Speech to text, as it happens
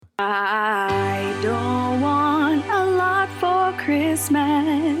I don't want a lot for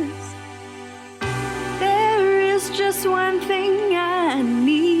Christmas. There is just one thing I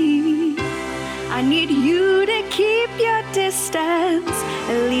need. I need you to keep your distance,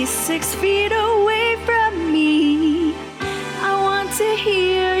 at least 6 feet away from me. I want to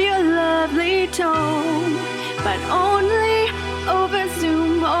hear your lovely tone, but only over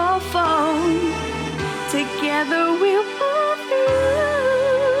Zoom or phone. Together we'll pull through.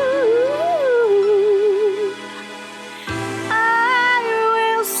 I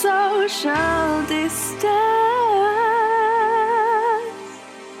will social distance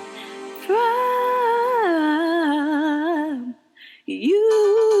from you.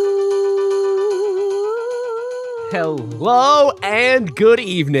 Hello and good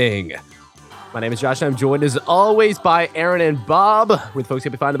evening. My name is Josh, and I'm joined as always by Aaron and Bob, with folks who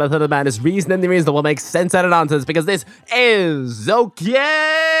find the method of the madness, reason and the reason that will make sense out of nonsense, because this is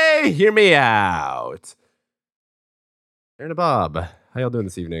okay. Hear me out. Aaron and Bob, how y'all doing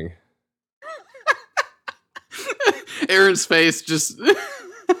this evening? Aaron's face just... Josh,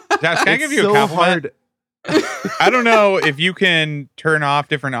 can I give you a compliment? I don't know if you can turn off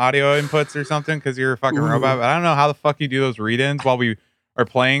different audio inputs or something because you're a fucking robot, but I don't know how the fuck you do those read-ins while we are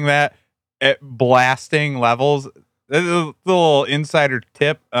playing that at blasting levels. The little insider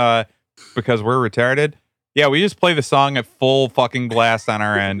tip, because we're retarded. Yeah, we just play the song at full fucking blast on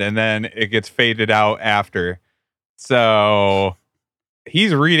our end, and then it gets faded out after. So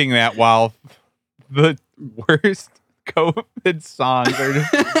he's reading that while the worst COVID songs are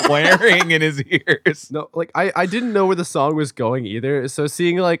just blaring in his ears. No, like I didn't know where the song was going either. So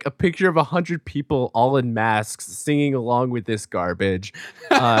seeing like a picture of 100 people all in masks singing along with this garbage,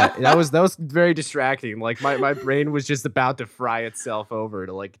 that was very distracting. Like my brain was just about to fry itself over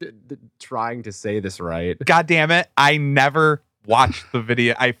to like trying to say this right. God damn it! I never watched the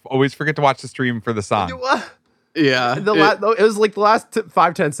video. I always forget to watch the stream for the song. Yeah. It was like the last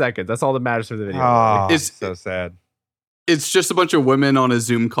 5-10 seconds. That's all that matters for the video. Oh, It's- it's so sad. It's just a bunch of women on a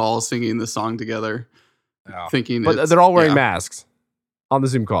Zoom call singing the song together. Oh. Thinking But they're all wearing masks on the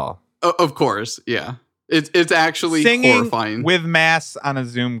Zoom call. Of course, yeah. It's actually Singing horrifying. with masks on a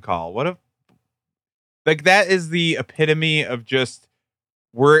Zoom call. What if, like, that is the epitome of just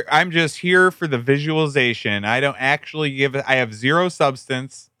I'm just here for the visualization. I don't actually give it. I have zero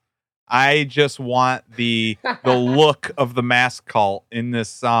substance. I just want the look of the mask cult in this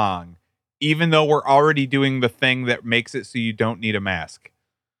song, even though we're already doing the thing that makes it so you don't need a mask,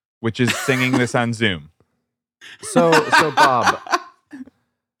 which is singing this on Zoom. So Bob,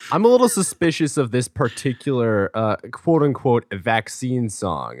 I'm a little suspicious of this particular quote unquote vaccine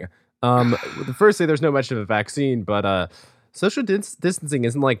song. Firstly, there's no mention of a vaccine, but social distancing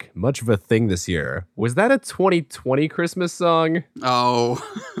isn't like much of a thing this year. Was that a 2020 Christmas song? Oh,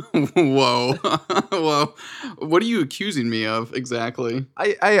 whoa. Whoa. What are you accusing me of exactly?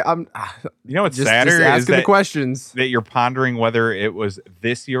 I'm You know what's just sadder is asking the that, questions. that you're pondering whether it was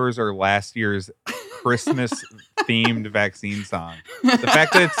this year's or last year's Christmas themed vaccine song. The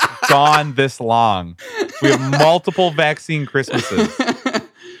fact that it's gone this long. We have multiple vaccine Christmases.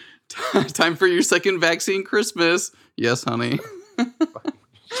 Time for your second vaccine Christmas. Yes, honey.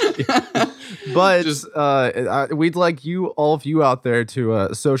 But Just- we'd like all of you out there to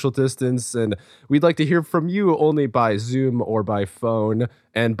social distance, and we'd like to hear from you only by Zoom or by phone.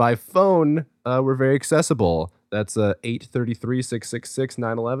 And by phone, we're very accessible. That's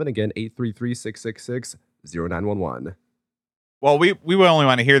 833-666-911. Again, 833-666-0911. Well, we would only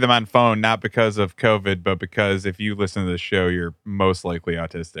want to hear them on phone, not because of COVID, but because if you listen to the show, you're most likely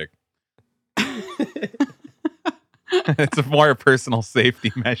autistic. It's a more personal safety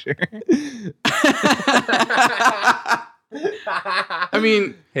measure. I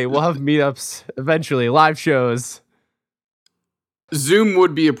mean, Hey, we'll have meetups eventually, live shows. Zoom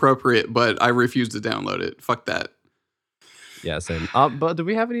would be appropriate, but I refuse to download it. Fuck that. Yeah, same. But do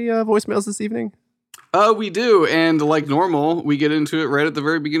we have any voicemails this evening? We do, and like normal, we get into it right at the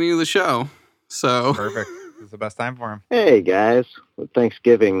very beginning of the show. So Perfect. It's the best time for him. Hey guys, with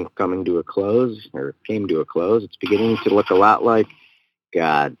Thanksgiving coming to a close, or came to a close, it's beginning to look a lot like,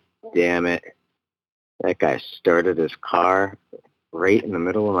 God damn it, that guy started his car right in the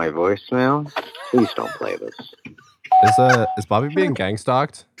middle of my voicemail. Please don't play this. Is Bobby being gang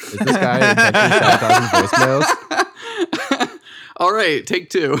stalked? Is this guy intentionally sabotaging voicemails? all right, take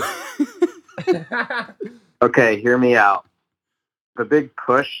two. Okay, hear me out. The big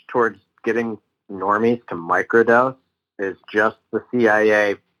push towards getting normies to microdose is just the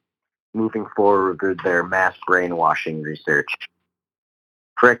CIA moving forward with their mass brainwashing research.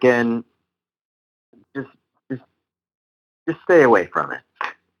 Frickin' just stay away from it.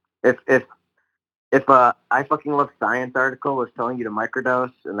 If I fucking love science article was telling you to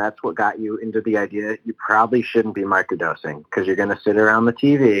microdose and that's what got you into the idea, you probably shouldn't be microdosing because you're going to sit around the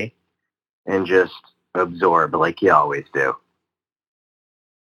TV and just absorb like you always do.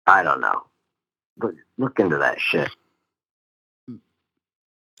 I don't know. But look into that shit.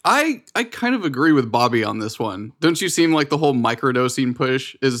 I kind of agree with Bobby on this one. Don't you seem like the whole microdosing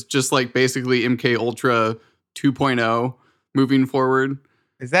push is just like basically MK Ultra 2.0 moving forward?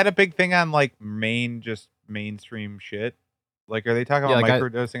 Is that a big thing on like mainstream shit? Like, are they talking about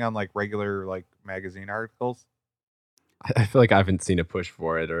microdosing on like regular like magazine articles? I feel like I haven't seen a push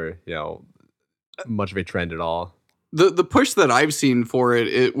for it or, much of a trend at all. The push that I've seen for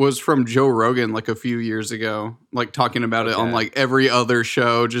it was from Joe Rogan like a few years ago, like talking about it on like every other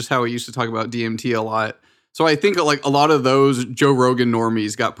show, just how he used to talk about DMT a lot. So I think like a lot of those Joe Rogan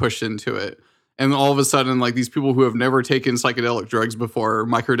normies got pushed into it. And all of a sudden, like these people who have never taken psychedelic drugs before,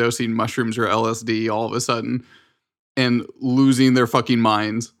 microdosing mushrooms or LSD all of a sudden and losing their fucking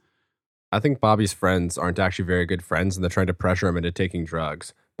minds. I think Bobby's friends aren't actually very good friends and they're trying to pressure him into taking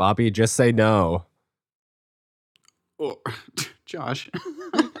drugs. Bobby, just say no. Oh, Josh.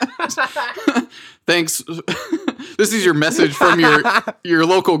 Thanks. This is your message from your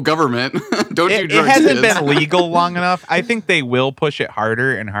local government. Don't do drugs. It hasn't kids. been legal long enough. I think they will push it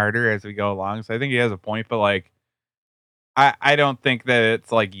harder and harder as we go along. So I think he has a point, but like, I don't think that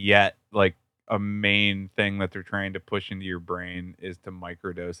it's like yet like a main thing that they're trying to push into your brain is to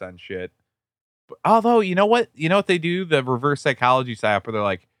microdose on shit. But, although, you know what they do? The reverse psychology side where they're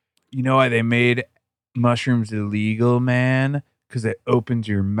like, you know why they made mushrooms illegal, man? Because it opens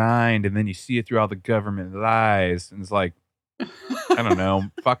your mind and then you see it through all the government lies. And it's like, I don't know,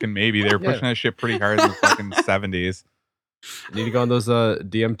 fucking maybe. They were pushing that shit pretty hard in the fucking 70s. You need to go on those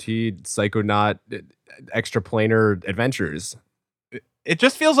DMT psychonaut extraplanar adventures. It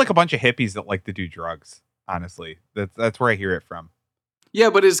just feels like a bunch of hippies that like to do drugs, honestly. That's where I hear it from. Yeah,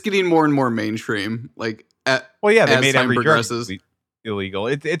 but it's getting more and more mainstream. Like, they made every drug illegal.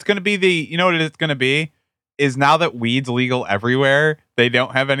 It's going to be you know what it's going to be? Is now that weed's legal everywhere, they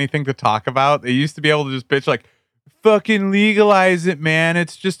don't have anything to talk about. They used to be able to just pitch like, fucking legalize it, man.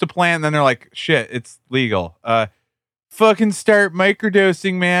 It's just a plant. And then they're like, shit, it's legal. Fucking start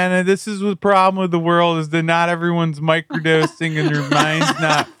microdosing, man. And this is the problem with the world is that not everyone's microdosing and their mind's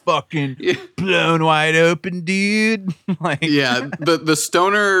not fucking blown wide open, dude. Like, yeah, the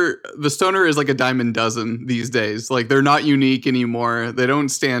stoner is like a dime a dozen these days. Like they're not unique anymore. They don't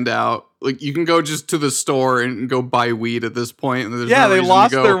stand out. Like you can go just to the store and go buy weed at this point. And they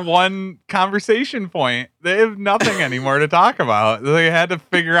lost their one conversation point. They have nothing anymore to talk about. They had to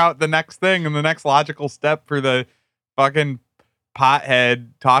figure out the next thing, and the next logical step for the fucking pothead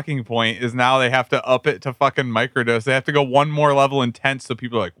talking point is now they have to up it to fucking microdose. They have to go one more level intense so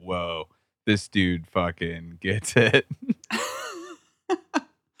people are like, whoa, this dude fucking gets it.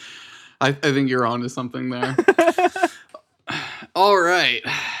 I think you're onto something there. All right.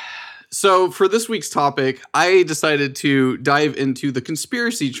 So for this week's topic, I decided to dive into the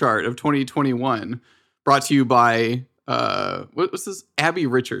conspiracy chart of 2021, brought to you by, what was this? Abby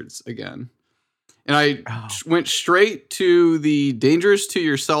Richards again. And I went straight to the dangerous to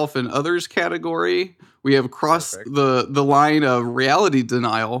yourself and others category. We have crossed the line of reality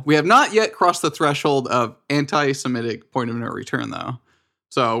denial. We have not yet crossed the threshold of anti-Semitic point of no return, though.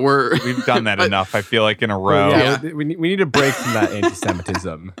 So we've done that enough. I feel like in a row. We need a break from that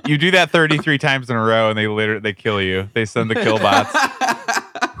anti-Semitism. You do that 33 times in a row, and they kill you. They send the kill bots.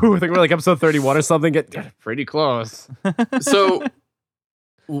 I think we're like episode 31 or something. Get pretty close. So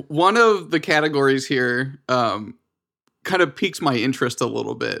one of the categories here kind of piques my interest a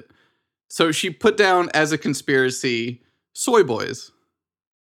little bit. So she put down as a conspiracy soy boys.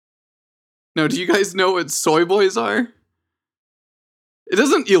 Now, do you guys know what soy boys are? It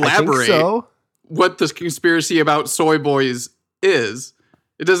doesn't elaborate what the conspiracy about soy boys is.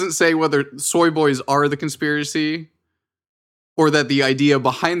 It doesn't say whether soy boys are the conspiracy or that the idea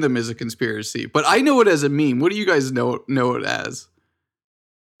behind them is a conspiracy. But I know it as a meme. What do you guys know it as?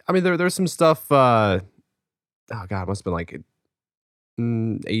 I mean, there's some stuff. Oh God, it must have been like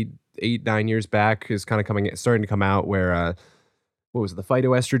 8-9 years back. Is kind of starting to come out where what was it, the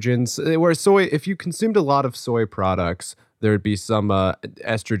phytoestrogens? Where soy, if you consumed a lot of soy products, there would be some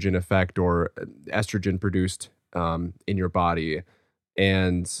estrogen effect or estrogen produced in your body,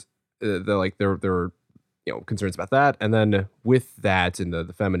 and there were concerns about that. And then with that and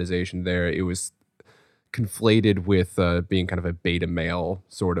the feminization there, it was conflated with being kind of a beta male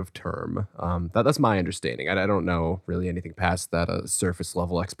sort of term. That's my understanding. I don't know really anything past that surface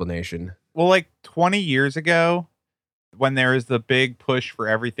level explanation. Well, like 20 years ago, when there is the big push for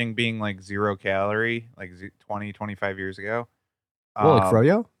everything being like 0 calorie, like 20, 25 years ago. Well, like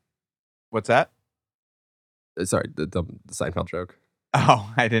Froyo? What's that? Sorry, the Seinfeld joke.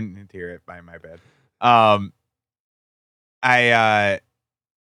 Oh, I didn't hear it. My bad.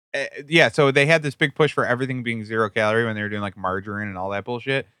 Yeah, so they had this big push for everything being 0 calorie when they were doing like margarine and all that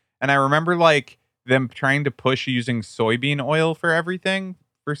bullshit. And I remember like them trying to push using soybean oil for everything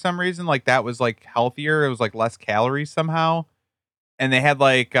for some reason. Like that was like healthier. It was like less calories somehow. And they had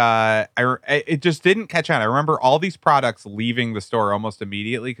like it just didn't catch on. I remember all these products leaving the store almost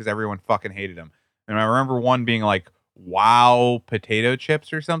immediately because everyone fucking hated them. And I remember one being like Wow potato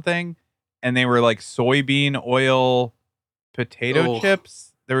chips or something, and they were like soybean oil potato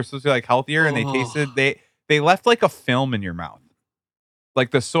chips. They were supposed to be like healthier, and they tasted they left like a film in your mouth. Like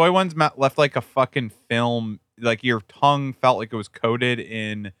the soy ones left like a fucking film. Like your tongue felt like it was coated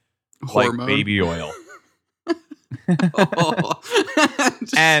in like baby oil.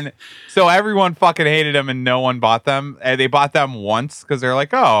 And so everyone fucking hated them and no one bought them. And they bought them once because they're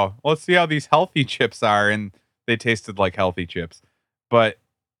like, oh, let's see how these healthy chips are. And they tasted like healthy chips. But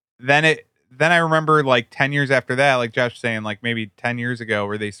then I remember like 10 years after that, like Josh saying, like maybe 10 years ago,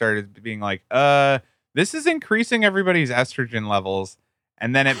 where they started being like, this is increasing everybody's estrogen levels.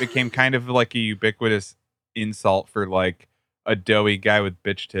 And then it became kind of like a ubiquitous insult for like a doughy guy with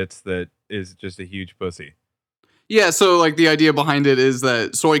bitch tits that is just a huge pussy. Yeah, so like the idea behind it is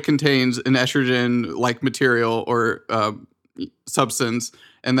that soy contains an estrogen-like material or substance,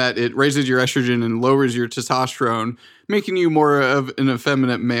 and that it raises your estrogen and lowers your testosterone, making you more of an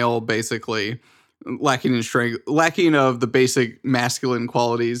effeminate male, basically, lacking in strength, lacking of the basic masculine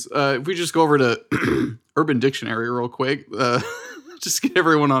qualities. If we just go over to Urban Dictionary real quick, just get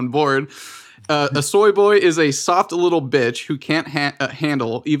everyone on board. A soy boy is a soft little bitch who can't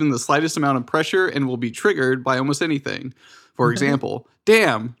handle even the slightest amount of pressure and will be triggered by almost anything. For example,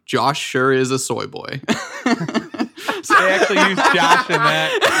 damn, Josh sure is a soy boy. They actually use Josh in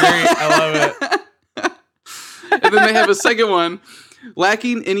that. I love it. And then they have a second one,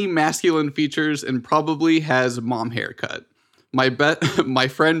 lacking any masculine features and probably has mom haircut. My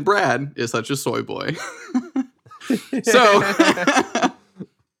friend Brad is such a soy boy. So...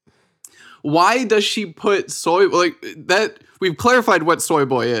 why does she put soy like that? We've clarified what soy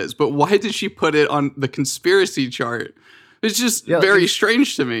boy is, but why did she put it on the conspiracy chart? It's just very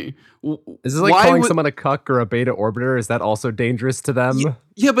strange to me. Is it like calling someone a cuck or a beta orbiter? Is that also dangerous to them?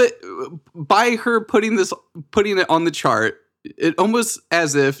 Yeah, but by her putting it on the chart, it almost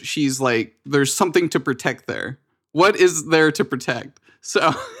as if she's like, there's something to protect there. What is there to protect?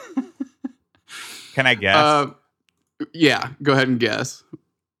 So, can I guess? Yeah, go ahead and guess.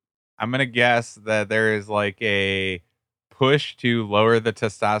 I'm going to guess that there is like a push to lower the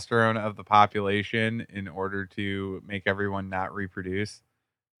testosterone of the population in order to make everyone not reproduce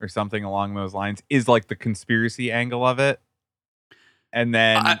or something along those lines is like the conspiracy angle of it. And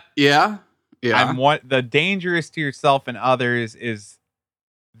then, yeah. The dangerous to yourself and others is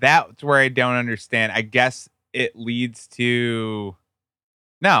that's where I don't understand. I guess it leads to,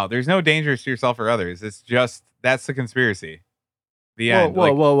 no, there's no dangerous to yourself or others. It's just, that's the conspiracy. The end.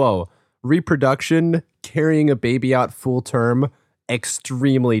 Whoa. Reproduction, carrying a baby out full term,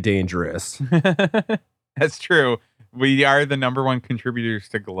 extremely dangerous. That's true. We are the number one contributors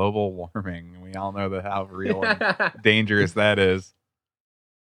to global warming. We all know how real and dangerous that is.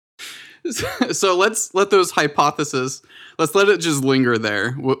 So let's let those hypotheses, let's let it just linger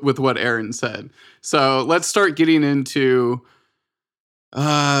there with what Aaron said. So let's start getting into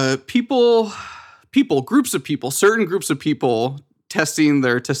people, groups of people, certain groups of people testing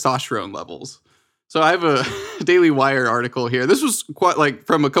their testosterone levels. So I have a Daily Wire article here. This was quite like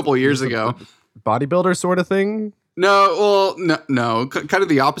from a couple of years ago. Bodybuilder sort of thing? No, kind of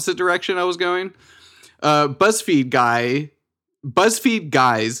the opposite direction I was going. BuzzFeed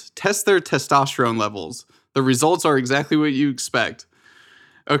guys test their testosterone levels. The results are exactly what you expect.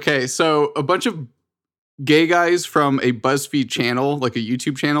 Okay, so a bunch of gay guys from a BuzzFeed channel, like a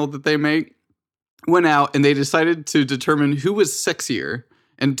YouTube channel that they make, went out and they decided to determine who was sexier.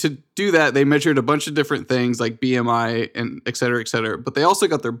 And to do that, they measured a bunch of different things like BMI and et cetera, et cetera. But they also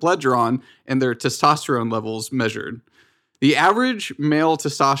got their blood drawn and their testosterone levels measured. The average male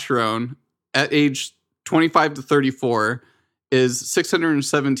testosterone at age 25 to 34 is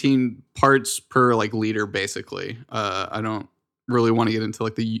 617 parts per like liter, basically. I don't really want to get into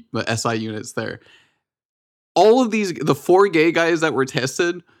like the SI units there. All of these, the 4 gay guys that were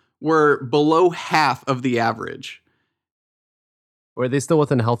tested were below half of the average. Were they still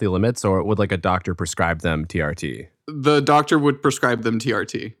within healthy limits, or would like a doctor prescribe them TRT? The doctor would prescribe them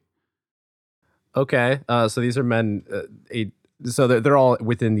TRT. Okay. So these are men. So they're all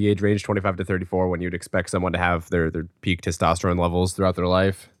within the age range 25 to 34 when you'd expect someone to have their peak testosterone levels throughout their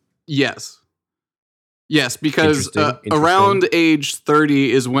life. Yes. Yes, because Interesting. around age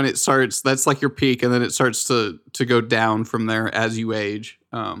 30 is when it starts. That's like your peak, and then it starts to go down from there as you age.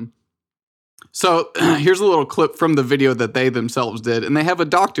 So here's a little clip from the video that they themselves did, and they have a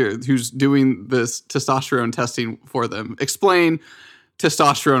doctor who's doing this testosterone testing for them. Explain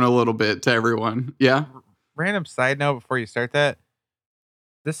testosterone a little bit to everyone. Yeah. Random side note before you start that.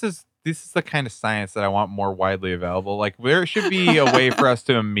 This is the kind of science that I want more widely available. Like, there should be a way for us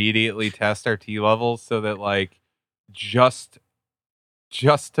to immediately test our T levels so that, like, just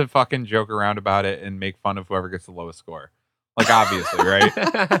to fucking joke around about it and make fun of whoever gets the lowest score. Like, obviously, right?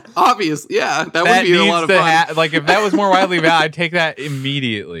 Obviously, yeah. That would be a lot of fun. Like, if that was more widely available, I'd take that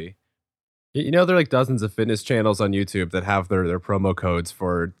immediately. You know, there are like dozens of fitness channels on YouTube that have their promo codes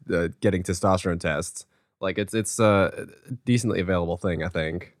for getting testosterone tests. Like, it's a decently available thing, I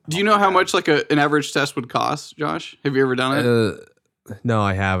think. Do you know how much like an average test would cost, Josh? Have you ever done it? No,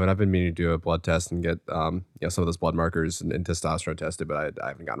 I haven't. I've been meaning to do a blood test and get some of those blood markers and testosterone tested, but I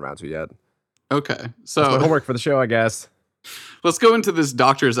haven't gotten around to it yet. Okay, so that's my homework for the show, I guess. Let's go into this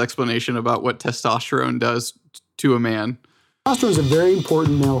doctor's explanation about what testosterone does to a man. Testosterone is a very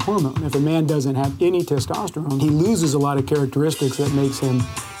important male hormone. If a man doesn't have any testosterone, he loses a lot of characteristics that makes him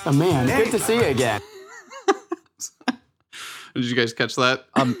a man. Good to see you again. Did you guys catch that?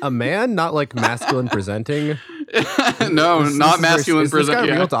 A man, not like masculine presenting. No, not masculine presenting. Is this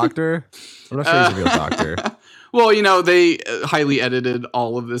guy a real doctor? I'm not sure he's a real doctor. Well, you know, they highly edited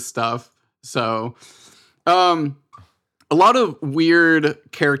all of this stuff. So, a lot of weird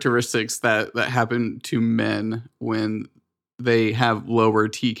characteristics that happen to men when they have lower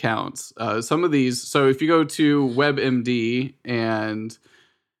T counts. Some of these, so if you go to WebMD and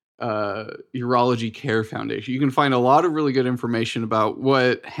Urology Care Foundation, you can find a lot of really good information about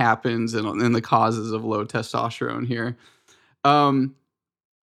what happens and the causes of low testosterone here.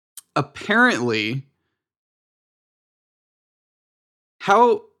 Apparently,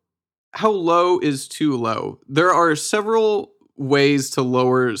 how low is too low? There are several ways to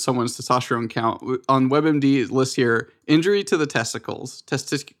lower someone's testosterone count. On WebMD, it lists here injury to the testicles,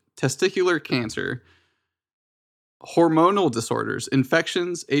 testicular cancer, hormonal disorders,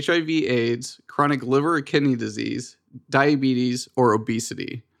 infections, HIV/AIDS, chronic liver or kidney disease, diabetes, or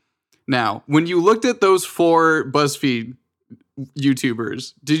obesity. Now, when you looked at those 4 BuzzFeed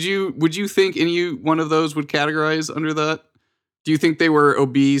YouTubers, would you think any one of those would categorize under that? Do you think they were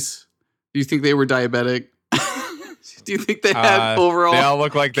obese? Do you think they were diabetic? Do you think they had overall? They all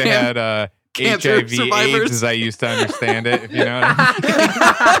look like they had HIV survivors? AIDS, as I used to understand it, if you know what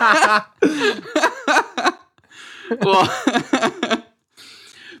I mean. Well,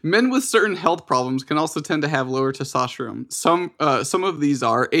 men with certain health problems can also tend to have lower testosterone. Some of these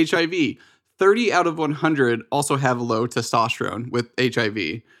are HIV. 30 out of 100 also have low testosterone with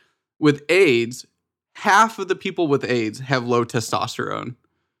HIV. With AIDS, half of the people with AIDS have low testosterone.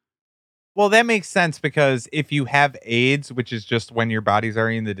 Well, that makes sense because if you have AIDS, which is just when your body's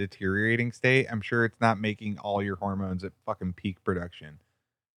already in the deteriorating state, I'm sure it's not making all your hormones at fucking peak production.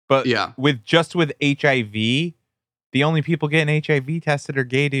 But yeah, with HIV, the only people getting HIV tested are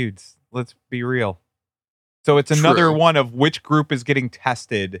gay dudes. Let's be real. So it's another one of which group is getting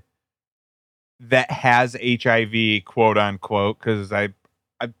tested that has HIV, quote unquote, because I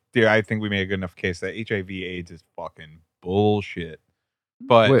think we made a good enough case that HIV/AIDS is fucking bullshit.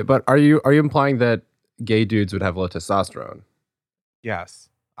 But wait, but are you implying that gay dudes would have low testosterone? Yes,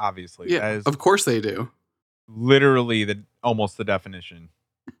 obviously. Yeah, of course they do. Literally almost the definition.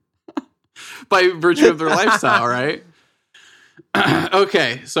 By virtue of their lifestyle, right?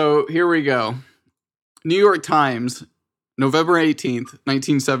 Okay, so here we go. New York Times, November 18th,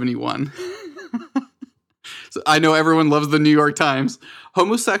 1971. So I know everyone loves the New York Times.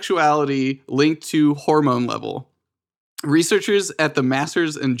 Homosexuality linked to hormone level. Researchers at the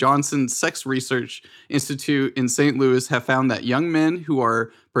Masters and Johnson Sex Research Institute in St. Louis have found that young men who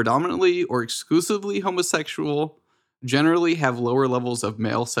are predominantly or exclusively homosexual generally have lower levels of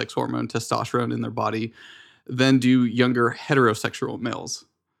male sex hormone testosterone in their body than do younger heterosexual males.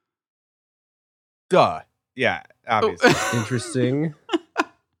 Duh. Yeah, obviously. Interesting.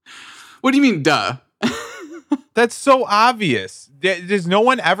 What do you mean, duh? That's so obvious. Does no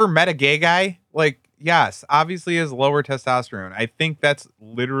one ever met a gay guy? Like, yes, obviously has lower testosterone. I think that's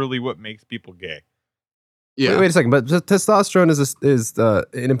literally what makes people gay. Yeah. Wait a second, but testosterone is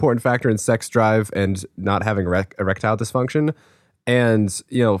an important factor in sex drive and not having erectile dysfunction. And,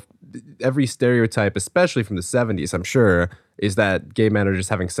 you know, every stereotype, especially from the 70s, I'm sure, is that gay men are just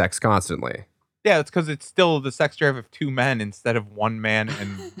having sex constantly. Yeah, it's because it's still the sex drive of 2 men instead of 1 man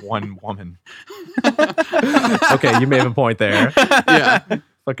and 1 woman. Okay, you may have a point there. Yeah.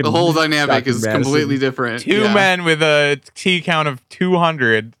 Fucking The whole dynamic is Madison. completely different. 2 Yeah. men with a T count of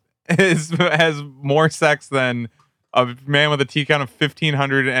 200 has more sex than a man with a T count of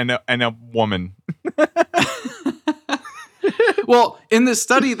 1,500 and a woman. Well, in this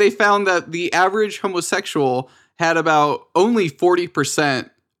study, they found that the average homosexual had about only 40%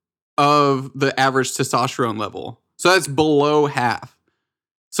 of the average testosterone level. So that's below half.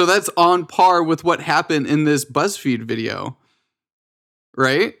 So that's on par with what happened in this BuzzFeed video.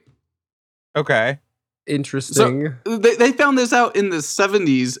 Right? Okay. Interesting. They found this out in the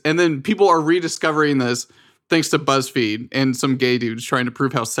 70s, and then people are rediscovering this thanks to BuzzFeed and some gay dudes trying to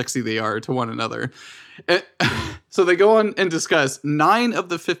prove how sexy they are to one another. So they go on and discuss 9 of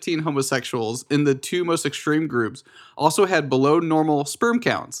the 15 homosexuals in the 2 most extreme groups also had below normal sperm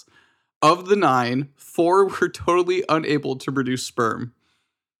counts. Of the 9, 4 were totally unable to produce sperm.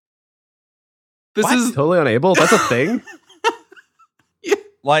 This What? is Totally unable? That's a thing?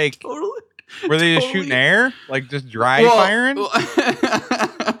 Like, totally. were they just shooting air? Like, just dry firing? Dry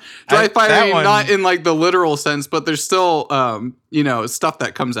that firing, one- not in like the literal sense, but there's still, stuff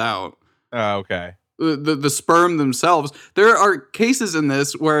that comes out. Oh, okay. The sperm themselves. There are cases in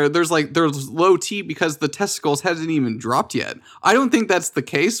this where there's low T because the testicles hasn't even dropped yet. I don't think that's the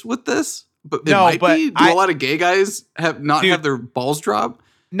case with this, but it No, might but be. Do a lot of gay guys have their balls drop?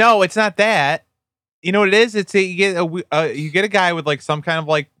 No, it's not that. You know what it is? It's you get a guy with like some kind of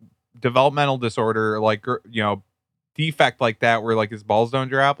like developmental disorder, like defect like that, where like his balls don't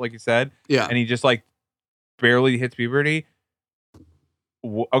drop, like you said, Yeah. and he just like barely hits puberty.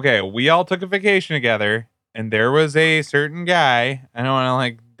 Okay, we all took a vacation together, and there was a certain guy. I don't want to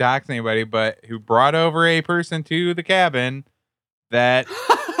like dox anybody, but who brought over a person to the cabin that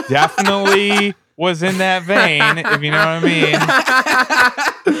definitely was in that vein, if you know what I mean.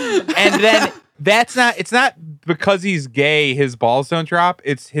 And then it's not because he's gay, his balls don't drop.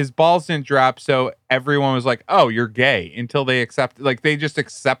 It's his balls didn't drop, so everyone was like, "Oh, you're gay," until they they just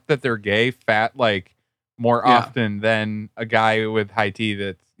accept that they're gay, fat, like more often than a guy with high T.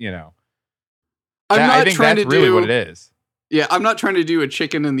 That's I think that's really what it is. Yeah, I'm not trying to do a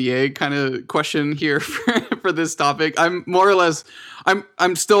chicken and the egg kind of question here for this topic. I'm more or less,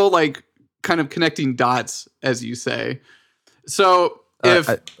 I'm still like kind of connecting dots, as you say. So if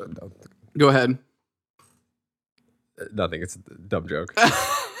go ahead. Nothing. It's a dumb joke.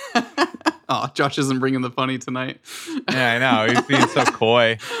 Oh, Josh isn't bringing the funny tonight. Yeah, I know. He's being so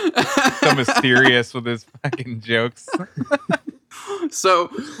coy, so mysterious with his fucking jokes. So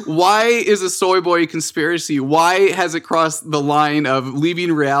why is a soy boy conspiracy? Why has it crossed the line of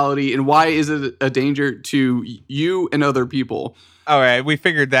leaving reality? And why is it a danger to you and other people? All right, we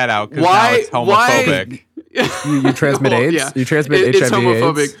figured that out because now it's homophobic. You transmit AIDS? Yeah. You transmit It's HIV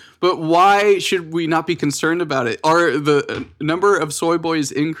homophobic. AIDS? But why should we not be concerned about it? Are the number of soy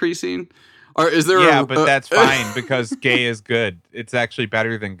boys increasing? Or is there but that's fine because gay is good. It's actually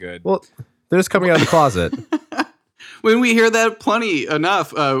better than good. Well, they're just coming out of the closet. When we hear that plenty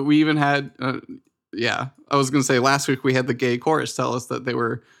enough, we even had, I was going to say last week we had the gay chorus tell us that they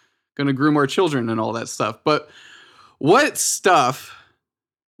were going to groom our children and all that stuff. But what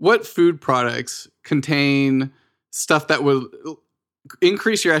food products contain stuff that would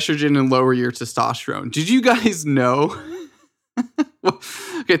increase your estrogen and lower your testosterone? Did you guys know?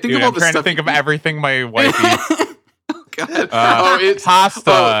 Okay, think of all I'm the trying stuff. to think of everything my wife eats. Oh, God. It's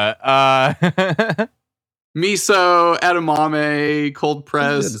pasta. Miso, edamame, cold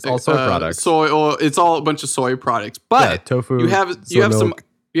press, It's all soy products. soy oil. It's all a bunch of soy products. But tofu. you have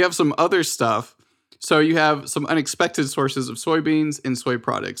milk. some other stuff. So you have some unexpected sources of soybeans and soy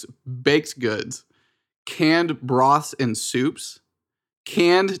products, baked goods, canned broths and soups,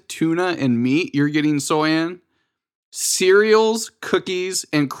 canned tuna and meat. You're getting soy in. Cereals, cookies,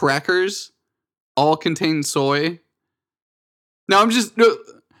 and crackers all contain soy. Now I'm just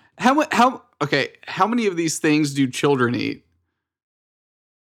how many of these things do children eat?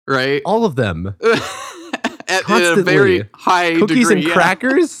 Right? All of them. At a Constantly. very high Cookies degree, and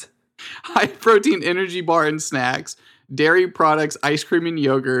crackers? High protein energy bar and snacks, dairy products, ice cream and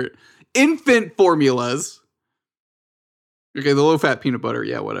yogurt, infant formulas. Okay, the low-fat peanut butter,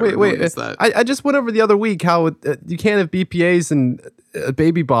 yeah, whatever. Wait. It's that. I just went over the other week how you can't have BPAs in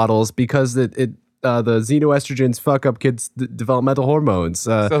baby bottles because the xenoestrogens fuck up kids' developmental hormones.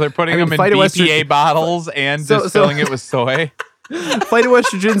 So they're putting them in BPA bottles and just filling it with soy.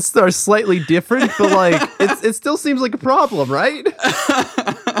 Phytoestrogens are slightly different, but like it still seems like a problem, right?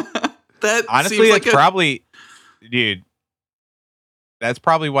 That honestly, seems like it's probably, dude. That's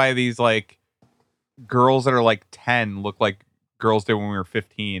probably why these like girls that are like 10 look like girls did when we were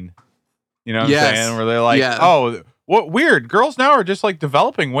 15. You know what Yes. I'm saying? Where they're like, Yeah. oh, what weird. Girls now are just like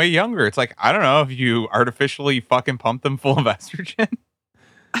developing way younger. It's like, I don't know if you artificially fucking pump them full of estrogen.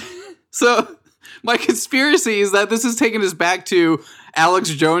 So my conspiracy is that this is taking us back to Alex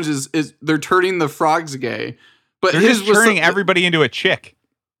Jones is they're turning the frogs gay. But They're his just was turning some- everybody into a chick.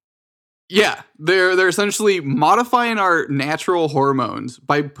 Yeah, they're essentially modifying our natural hormones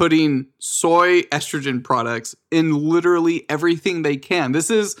by putting soy estrogen products in literally everything they can. This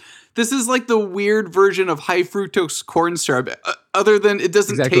is like the weird version of high fructose corn syrup. Other than it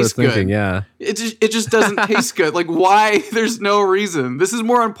doesn't Exactly what I was taste good. thinking, yeah. It just doesn't taste good. Like, why? There's no reason. This is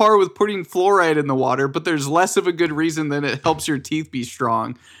more on par with putting fluoride in the water, but there's less of a good reason than it helps your teeth be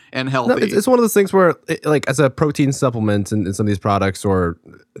strong and healthy. No, it's one of those things where, like, as a protein supplement in some of these products, or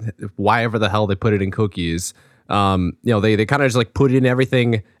why ever the hell they put it in cookies, they kind of just like put it in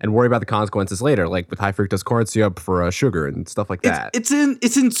everything and worry about the consequences later, like with high fructose corn syrup for sugar and stuff like that. It's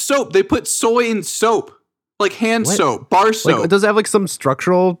in soap. They put soy in soap, like hand What? soap, bar soap, Like, does it have like some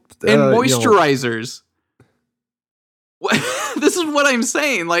structural and moisturizers. This is what I'm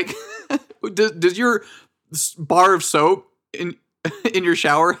saying. Like, does your bar of soap in your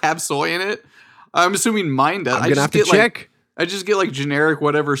shower have soy in it? I'm assuming mine does. I'm gonna have to check. I just get like generic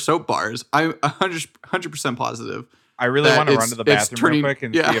whatever soap bars. I'm 100% positive. I really That want to run it's- to the it's bathroom turning- real quick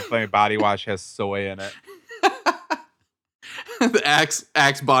and yeah. see if my body wash has soy in it. The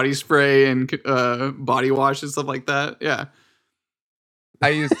Axe body spray and body wash and stuff like that. Yeah. I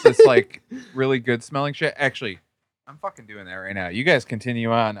use this like really good smelling shit. Actually, I'm fucking doing that right now. You guys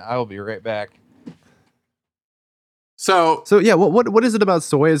continue on. I will be right back. So So yeah, what is it about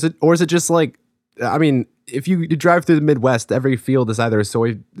soy? Is it just like, I mean, if you drive through the Midwest, every field is either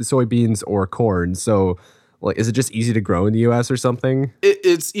soybeans or corn. So like, is it just easy to grow in the U.S. or something?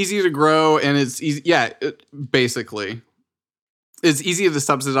 it's easy to grow and it's easy. Yeah, basically. It's easy to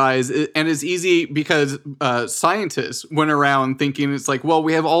subsidize and it's easy because scientists went around thinking it's like, well,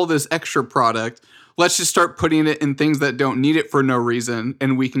 we have all this extra product. Let's just start putting it in things that don't need it for no reason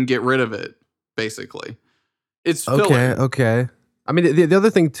and we can get rid of it, basically. It's filler. Okay. I mean, the other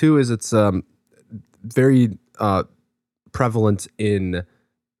thing too is it's very prevalent in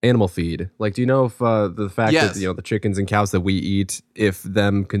animal feed. Like, do you know if the fact Yes. that the chickens and cows that we eat, if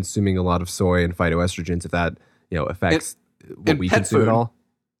them consuming a lot of soy and phytoestrogens, if that affects what and we pet consume food. at all?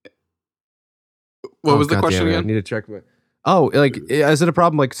 What was the God question damn it, I again? need to check. Like, is it a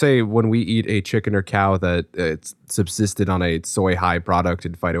problem? Like, say when we eat a chicken or cow that it's subsisted on a soy high product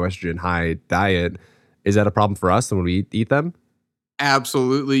and phytoestrogen high diet, is that a problem for us when we eat them?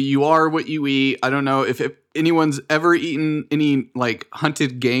 Absolutely. You are what you eat. I don't know if anyone's ever eaten any like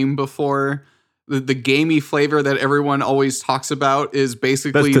hunted game before. The gamey flavor that everyone always talks about is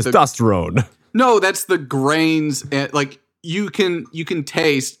basically That's testosterone. No, that's the grains and like you can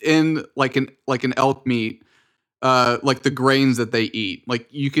taste in like an elk meat like the grains that they eat. Like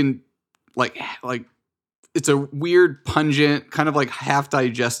you can like it's a weird pungent kind of like half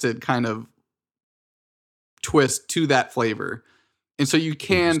digested kind of twist to that flavor. And so you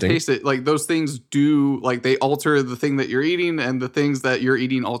can Interesting. taste it. Like those things do, like they alter the thing that you're eating and the things that you're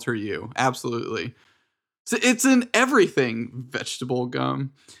eating alter you. Absolutely. So it's in everything, vegetable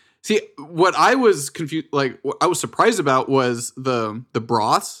gum. See, what I was confused, like what I was surprised about was the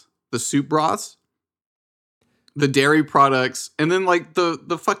broths, the soup broths, the dairy products, and then like the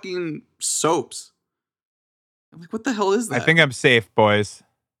fucking soaps. I'm like, what the hell is that? I think I'm safe, boys.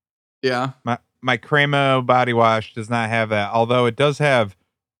 yeah. My Cremo body wash does not have that, although it does have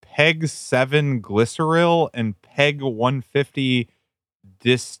PEG 7 glycerol and PEG 150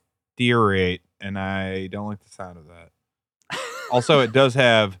 distearate, and I don't like the sound of that. Also, it does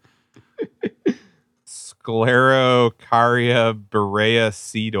have Sclerocaria berea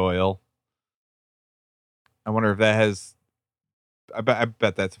seed oil. I wonder if that has. I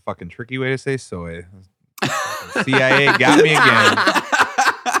bet that's a fucking tricky way to say soy. CIA got me again.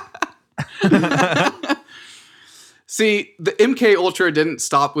 See, the MK Ultra didn't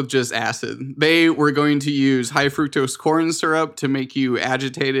stop with just acid. They were going to use high fructose corn syrup to make you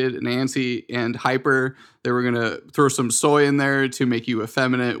agitated and antsy and hyper. They were going to throw some soy in there to make you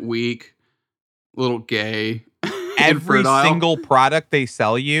effeminate, weak, a little gay. Every infertile. single product they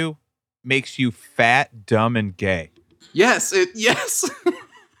sell you makes you fat, dumb, and gay. Yes, yes.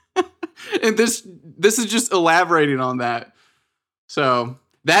 And this is just elaborating on that. So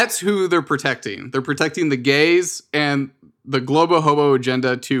that's who they're protecting. They're protecting the gays and the Globo Hobo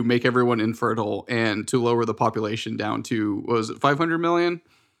agenda to make everyone infertile and to lower the population down to, what was it, 500 million?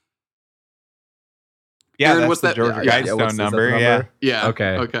 Yeah, Aaron, that's what's the that- Georgia yeah, Guidestone what's the number. number? Yeah. Yeah.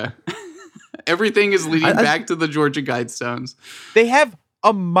 Okay. Okay. Everything is leading back to the Georgia Guidestones. They have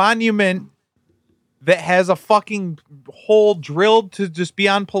a monument that has a fucking hole drilled to just be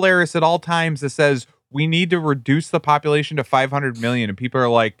on Polaris at all times that says we need to reduce the population to 500 million. And people are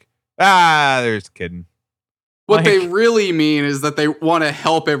like, they're just kidding. What they really mean is that they want to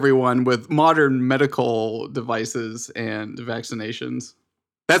help everyone with modern medical devices and vaccinations.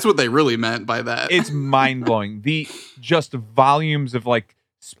 That's what they really meant by that. It's mind blowing. The just volumes of like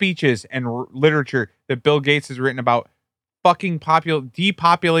speeches and literature that Bill Gates has written about fucking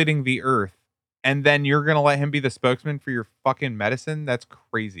depopulating the earth. And then you're going to let him be the spokesman for your fucking medicine? That's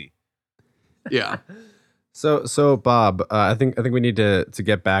crazy. Yeah. So Bob, I think we need to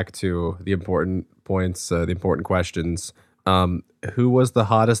get back to the important points, the important questions. Who was the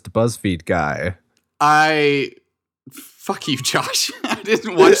hottest BuzzFeed guy? Fuck you, Josh. I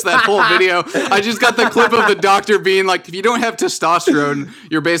didn't watch that whole video. I just got the clip of the doctor being like, if you don't have testosterone,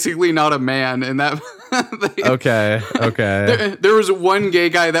 you're basically not a man. And that... Okay. There was one gay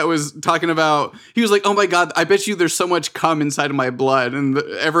guy that was talking about, he was like, oh my God, I bet you there's so much cum inside of my blood. And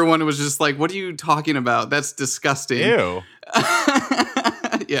everyone was just like, what are you talking about? That's disgusting. Ew.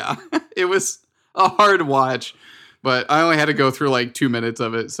 Yeah, it was a hard watch. But I only had to go through like 2 minutes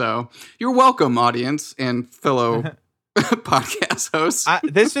of it. So you're welcome, audience and fellow podcast hosts.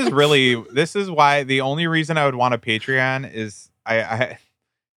 This is why the only reason I would want a Patreon is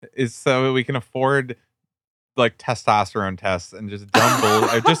is so we can afford like testosterone tests and just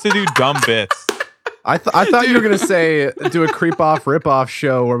just to do dumb bits. I thought you were going to say do a creep off rip off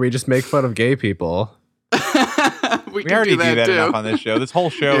show where we just make fun of gay people. we already do that too. enough on this show. This whole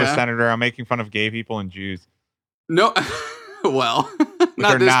show is Yeah. centered around making fun of gay people and Jews. No, well, Which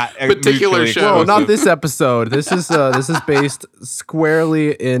are not this not particular mutually show. Well, not this episode. This is based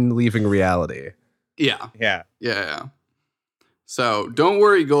squarely in Leaving Reality. Yeah. Yeah. So don't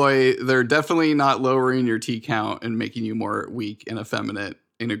worry, Goy. They're definitely not lowering your T count and making you more weak and effeminate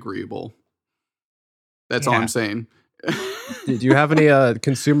and agreeable. That's all Yeah. I'm saying. Do you have any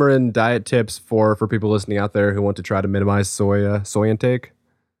consumer and diet tips for people listening out there who want to try to minimize soy intake?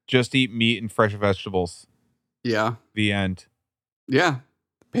 Just eat meat and fresh vegetables. Yeah. The end. Yeah.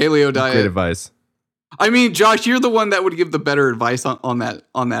 Paleo diet. Great advice. I mean, Josh, you're the one that would give the better advice on that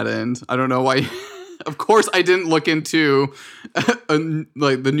end. I don't know why. Of course, I didn't look into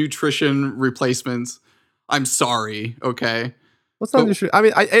like the nutrition replacements. I'm sorry. Okay. What's not But- true? I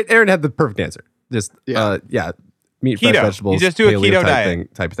mean, Aaron had the perfect answer. Just meat, fresh Keto. vegetables. You just do a paleo keto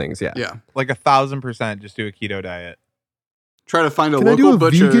diet. type things. Yeah. Yeah. Like 1,000% just do a keto diet. Try to find a Can I do local a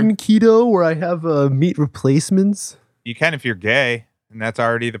butcher. vegan keto where I have meat replacements? You can if you're gay, and that's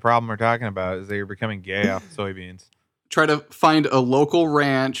already the problem we're talking about is that you're becoming gay off soybeans. Try to find a local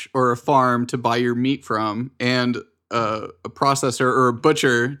ranch or a farm to buy your meat from and a processor or a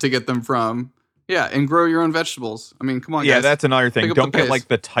butcher to get them from. Yeah, and grow your own vegetables. I mean, come on, Yeah, guys. that's another thing. Pick up Don't the get pace. like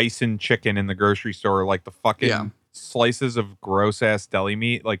the Tyson chicken in the grocery store, like the fucking Yeah. slices of gross ass deli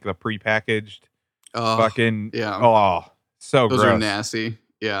meat, like the prepackaged fucking. yeah. Oh, so Those gross. are nasty.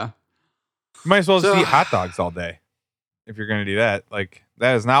 Yeah. You might as well just So- eat hot dogs all day if you're going to do that. Like,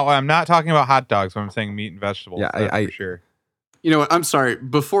 that is not what I'm not talking about hot dogs when I'm saying meat and vegetables. Yeah, that's I- for sure. You know what? I'm sorry.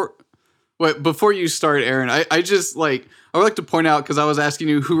 Before you start, Aaron, I just I would like to point out, because I was asking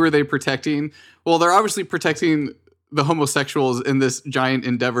you, who are they protecting? Well, they're obviously protecting the homosexuals in this giant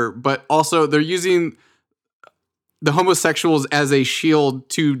endeavor, but also they're using the homosexuals as a shield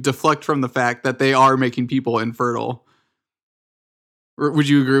to deflect from the fact that they are making people infertile. Would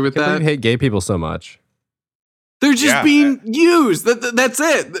you agree with I can't believe that? you hate gay people so much. They're just Yeah. being used. That's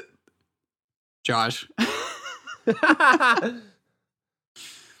it. Josh.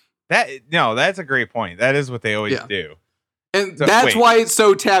 That's a great point. That is what they always Yeah. do. And So, that's wait. why it's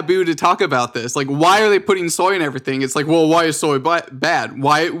so taboo to talk about this. Like, why are they putting soy in everything? It's like, well, why is soy bad?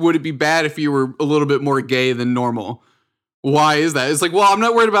 Why would it be bad if you were a little bit more gay than normal? Why is that? It's like, well, I'm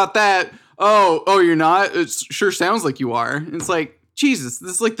not worried about that. Oh, you're not? It sure sounds like you are. It's like, Jesus,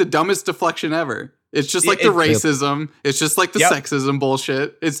 this is like the dumbest deflection ever. It's just like the racism. It's just like the Yep. sexism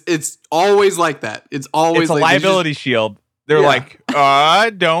bullshit. It's always like that. It's always It's a like they just- liability shield. They're Yeah.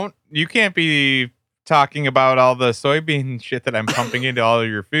 like, you can't be talking about all the soybean shit that I'm pumping into all of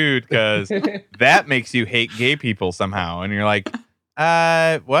your food because that makes you hate gay people somehow. And you're like,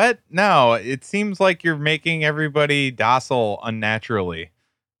 what? No, it seems like you're making everybody docile unnaturally.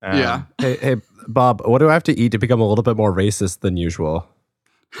 Yeah. Hey, Bob, what do I have to eat to become a little bit more racist than usual?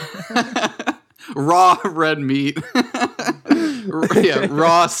 Raw red meat. Yeah,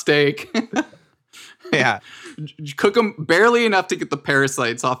 raw steak. Yeah. Cook them barely enough to get the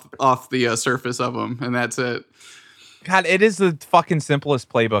parasites off the surface of them, and that's it. God, it is the fucking simplest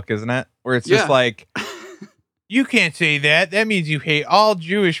playbook, isn't it? Where it's just like, you can't say that. That means you hate all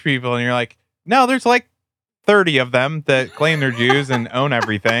Jewish people. And you're like, no, there's like 30 of them that claim they're Jews and own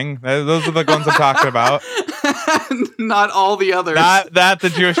everything. Those are the ones I'm talking about. Not all the others. Not the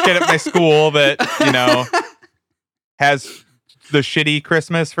Jewish kid at my school that, has the shitty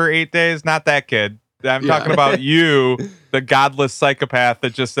Christmas for 8 days. Not that kid. I'm talking about you, the godless psychopath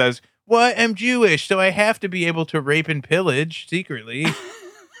that just says, what? I'm Jewish, so I have to be able to rape and pillage secretly.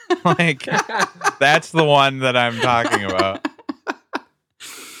 Like, that's the one that I'm talking about.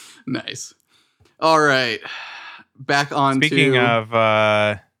 Nice. All right. Back on Speaking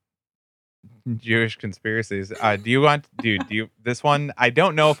of Jewish conspiracies, do you this one? I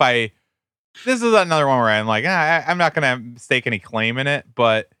don't know if this is another one where I'm like, I'm not going to stake any claim in it,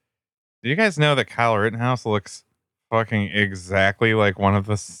 but do you guys know that Kyle Rittenhouse looks fucking exactly like one of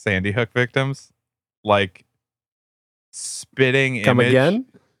the Sandy Hook victims? Like, spitting Come image. again?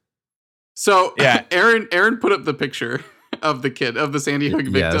 So yeah, Aaron put up the picture of the Sandy Hook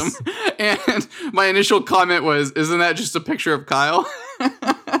victim. Yes. And my initial comment was, isn't that just a picture of Kyle?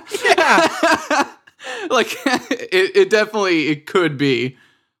 Yeah. Like, it could be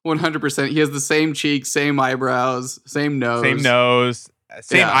 100%. He has the same cheeks, same eyebrows, same nose,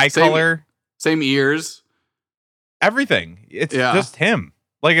 same eye color, same ears, everything. It's just him.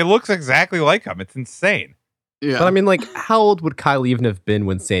 Like, it looks exactly like him. It's insane. Yeah. But I mean, like, how old would Kyle even have been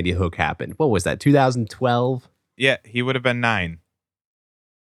when Sandy Hook happened? What was that, 2012? Yeah, he would have been 9.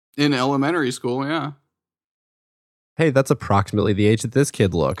 In elementary school, yeah. Hey, that's approximately the age that this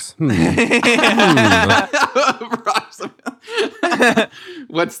kid looks. What's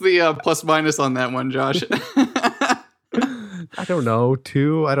the plus minus on that one, Josh? I don't know.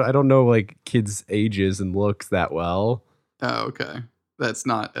 2. I don't know like kids' ages and looks that well. Oh, okay. That's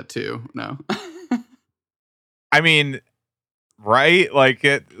not a 2. No. I mean, right? Like,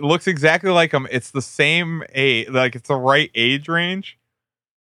 it looks exactly like him. It's the same age. Like, it's the right age range.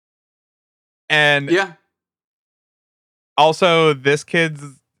 And yeah. Also, this kid's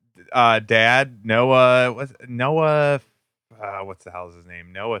dad, Noah, what's the hell is his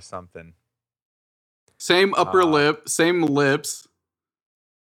name? Noah something. Same upper lip, same lips.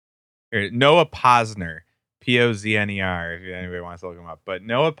 Noah Posner, Pozner, if anybody wants to look him up. But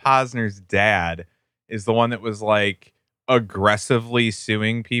Noah Posner's dad is the one that was like aggressively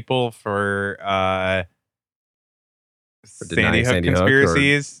suing people for Sandy Hook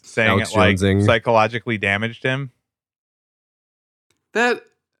conspiracies, saying it like psychologically damaged him. That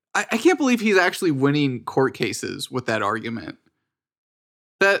I can't believe he's actually winning court cases with that argument.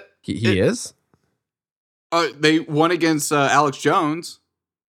 That he is. They won against Alex Jones,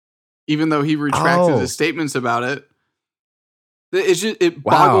 even though he retracted his statements about it. It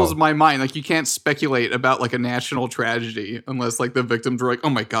boggles my mind. Like, you can't speculate about like a national tragedy unless like the victims were like, oh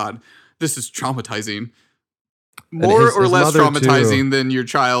my God, this is traumatizing. More or less traumatizing than your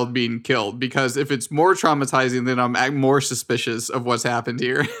child being killed. Because if it's more traumatizing, then I'm more suspicious of what's happened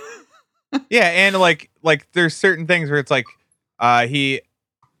here. Yeah, and like there's certain things where it's like he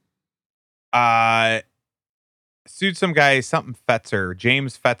sued some guy,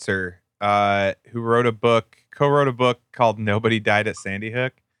 James Fetzer, who co-wrote a book called Nobody Died at Sandy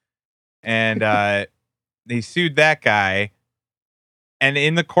Hook. And they sued that guy. And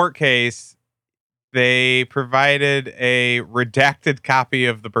in the court case, they provided a redacted copy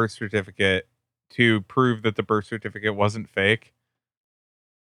of the birth certificate to prove that the birth certificate wasn't fake.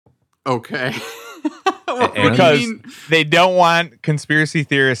 Okay. Because they don't want conspiracy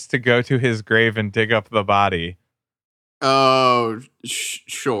theorists to go to his grave and dig up the body. Oh,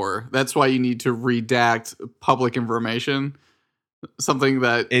 sure. That's why you need to redact public information. Something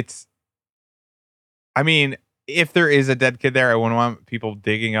that I mean, if there is a dead kid there, I wouldn't want people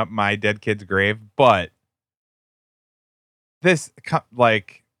digging up my dead kid's grave. But this,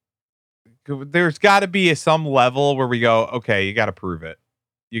 like, there's got to be some level where we go, okay, you got to prove it.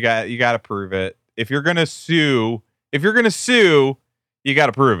 You got to prove it. If you're gonna sue, you got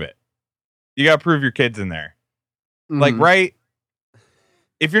to prove it. You got to prove your kid's in there. Mm-hmm. Like, right?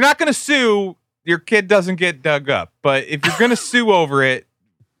 If you're not gonna sue, your kid doesn't get dug up. But if you're gonna sue over it,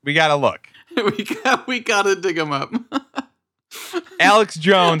 we got to look. we gotta dig them up. Alex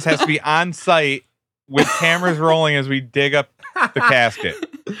Jones has to be on site with cameras rolling as we dig up the casket.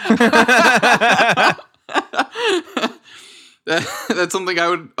 That's something I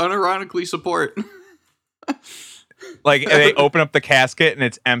would unironically support. Like, they open up the casket and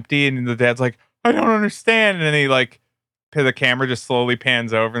it's empty, and the dad's like, I don't understand. And then he like, the camera just slowly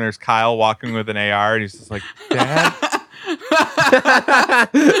pans over, and there's Kyle walking with an AR, and he's just like, Dad?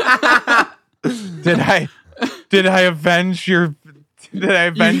 Did I avenge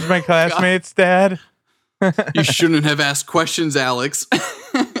my classmates, Dad? You shouldn't have asked questions, Alex.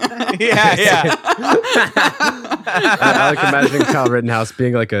 Yeah. I like imagining Kyle Rittenhouse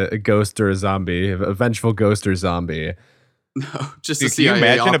being like a ghost or a zombie, a vengeful ghost or zombie. No, just Dude, a can you CIA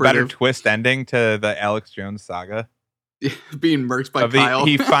imagine a better operative twist ending to the Alex Jones saga? being murked by Kyle.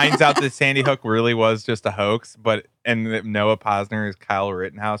 He finds out that Sandy Hook really was just a hoax, and that Noah Posner is Kyle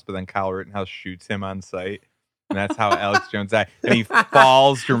Rittenhouse, but then Kyle Rittenhouse shoots him on sight. And that's how Alex Jones died. And he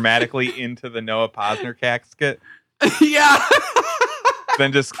falls dramatically into the Noah Posner casket. Yeah.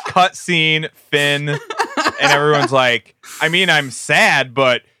 Then just cut scene, Finn, and everyone's like, I mean, I'm sad,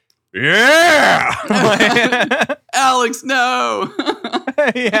 but yeah. Alex, no.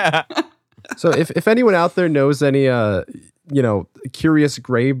 Yeah. So if anyone out there knows any curious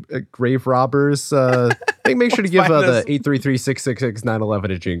grave robbers, make sure to give the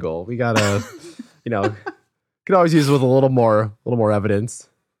 833-666-911 a jingle. We gotta could always use it with a little more evidence.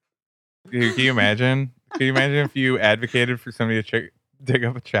 Dude, can you imagine? Can you imagine if you advocated for somebody to dig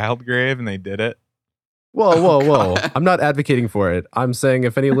up a child grave and they did it? Whoa. I'm not advocating for it. I'm saying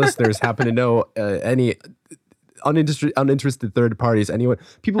if any listeners happen to know any uninterested third parties,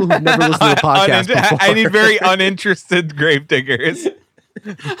 people who've never listened to the podcast before. I need very uninterested grave diggers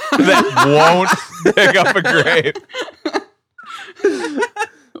that won't dig up a grave.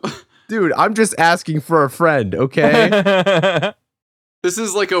 Dude, I'm just asking for a friend, okay? This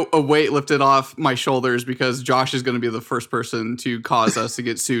is like a weight lifted off my shoulders because Josh is going to be the first person to cause us to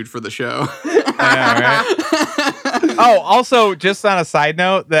get sued for the show. Yeah, right? Oh, also, just on a side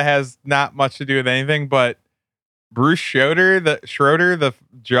note that has not much to do with anything, but Bruce Schroeder, the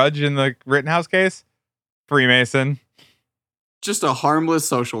judge in the Rittenhouse case, Freemason. Just a harmless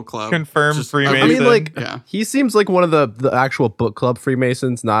social club. Confirmed Freemason. I mean, yeah. He seems like one of the actual book club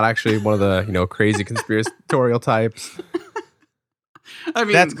Freemasons, not actually one of the crazy conspiratorial types. I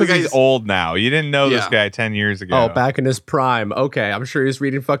mean, that's because he's old now. You didn't know this guy 10 years ago. Oh, back in his prime. Okay, I'm sure he's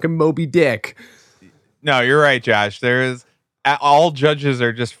reading fucking Moby Dick. No, you're right, Josh. All judges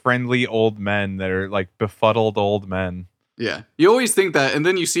are just friendly old men that are like befuddled old men. Yeah. You always think that, and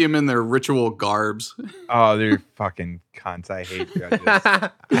then you see them in their ritual garbs. Oh, they're fucking cunts. I hate judges.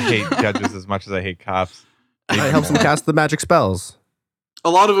 I hate judges as much as I hate cops. It helps them cast the magic spells. A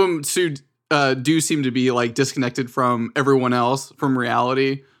lot of them do seem to be like disconnected from everyone else, from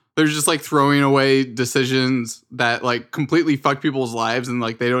reality. They're just like throwing away decisions that like completely fuck people's lives, and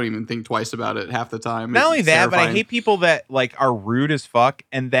like they don't even think twice about it half the time. Not only that, but I hate people that like are rude as fuck,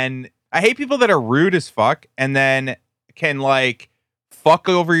 and then can like fuck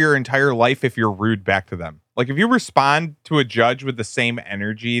over your entire life if you're rude back to them. Like if you respond to a judge with the same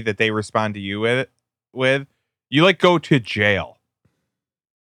energy that they respond to you with, you like go to jail.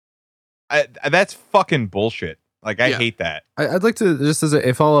 That's fucking bullshit. Like I hate that. I'd like to just as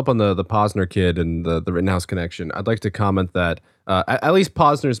a follow up on the Posner kid and the Rittenhouse connection. I'd like to comment that at least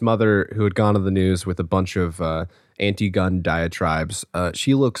Posner's mother, who had gone to the news with a bunch of anti-gun diatribes,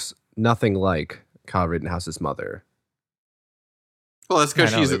 she looks nothing like Kyle Rittenhouse's mother. Well, that's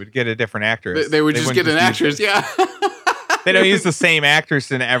because they would get a different actress. They would just get an actress, yeah. They don't use the same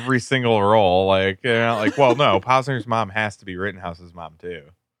actress in every single role. Like, well, no, Posner's mom has to be Rittenhouse's mom too.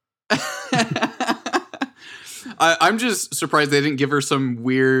 I'm just surprised they didn't give her some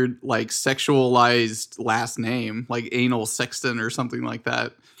weird, like, sexualized last name, like Anal Sexton or something like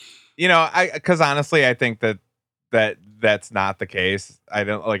that. Because honestly, I think that's not the case. I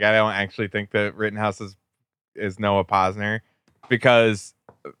don't actually think that Rittenhouse is Noah Posner. Because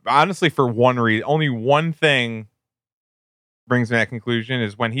honestly, for one reason, only one thing brings me to that conclusion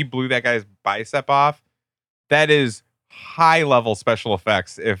is when he blew that guy's bicep off. That is high level special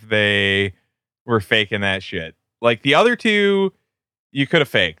effects if they were faking that shit. Like the other two, you could have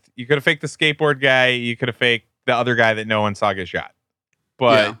faked. You could have faked the skateboard guy. You could have faked the other guy that no one saw get shot.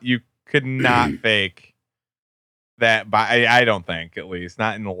 But you could not fake that. I don't think, at least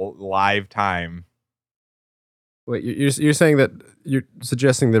not in live time. Wait, you're saying that you're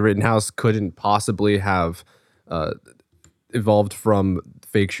suggesting that Rittenhouse couldn't possibly have evolved from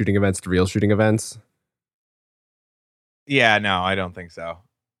fake shooting events to real shooting events? Yeah, no, I don't think so.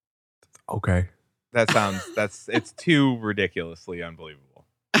 Okay. It's too ridiculously unbelievable.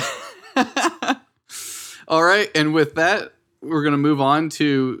 All right, and with that, we're going to move on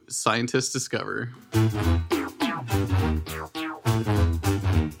to Scientists Discover.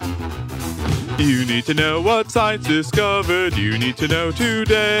 You need to know what science discovered. You need to know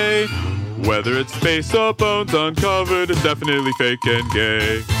today. Whether it's space or bones uncovered, it's definitely fake and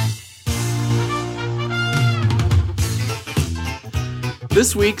gay.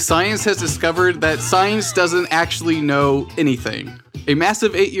 This week, science has discovered that science doesn't actually know anything. A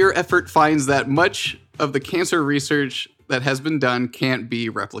massive 8-year effort finds that much of the cancer research that has been done can't be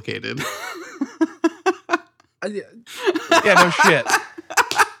replicated. Yeah, no shit.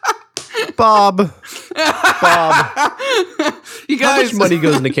 Bob. You How guys, much money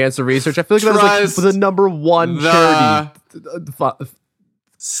goes into cancer research? I feel like that was like Trust the number one charity.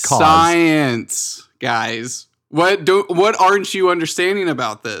 science, guys. What aren't you understanding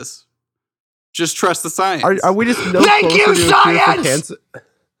about this? Just trust the science. Are we just no closer to a cure for cancer?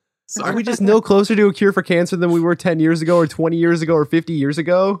 Are we just no closer to a cure for cancer than we were 10 years ago or 20 years ago or 50 years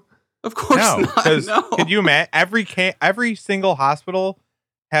ago? Of course No, not. because No. could you imagine every single hospital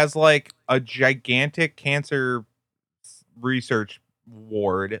has like a gigantic cancer research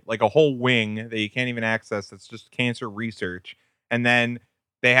ward, like a whole wing that you can't even access. That's just cancer research, and then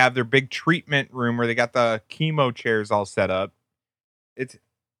they have their big treatment room where they got the chemo chairs all set up.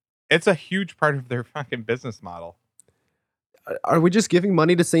 It's a huge part of their fucking business model. Are we just giving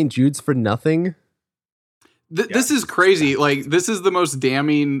money to St. Jude's for nothing? This is crazy. Like, this is the most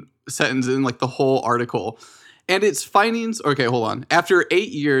damning sentence in like the whole article. And its findings, okay, hold on. After 8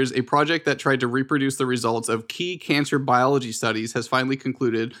 years, a project that tried to reproduce the results of key cancer biology studies has finally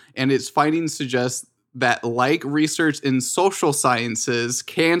concluded, and its findings suggest that, like research in social sciences,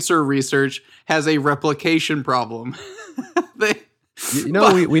 cancer research has a replication problem.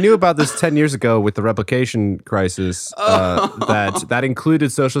 We knew about this 10 years ago with the replication crisis that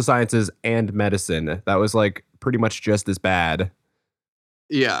included social sciences and medicine. That was like pretty much just as bad.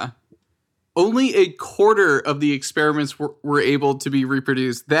 Yeah. Only a quarter of the experiments were able to be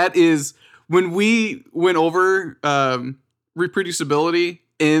reproduced. That is, when we went over reproducibility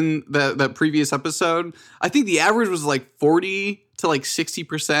in that previous episode, I think the average was like 40 to like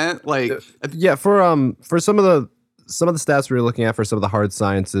 60%. Like, yeah, for some of the stats we were looking at for some of the hard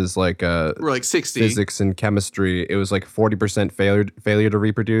sciences, like we're like 60. Physics and chemistry, it was like 40% failure to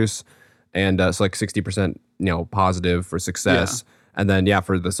reproduce, and so like 60% positive for success. Yeah. And then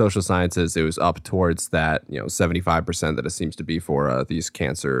for the social sciences, it was up towards that 75% that it seems to be for these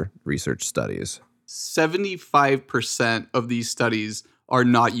cancer research studies. 75% of these studies are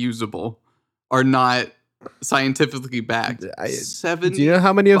not usable, are not scientifically backed. Do you know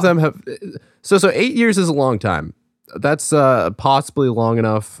how many of them have? So 8 years is a long time. That's possibly long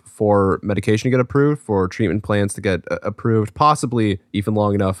enough for medication to get approved, for treatment plans to get approved, possibly even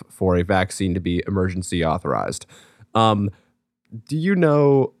long enough for a vaccine to be emergency authorized. Do you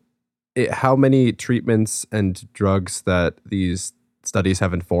know how many treatments and drugs that these studies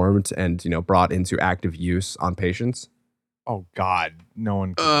have informed and brought into active use on patients? Oh God, no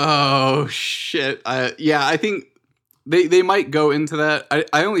one. Oh shit! I think they might go into that.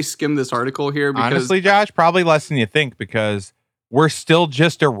 I only skimmed this article here because Honestly, Josh, probably less than you think, because we're still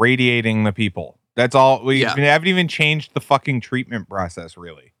just irradiating the people. That's all. We haven't even changed the fucking treatment process,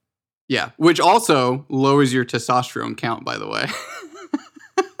 really. Yeah, which also lowers your testosterone count, by the way.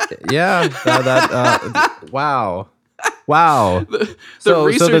 Wow. The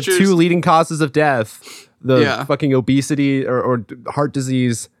So the two leading causes of death, the fucking obesity or heart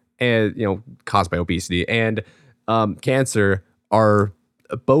disease, and caused by obesity, and cancer, are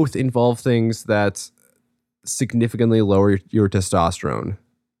both involve things that significantly lower your testosterone.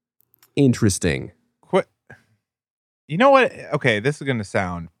 Interesting. You know what? Okay, this is going to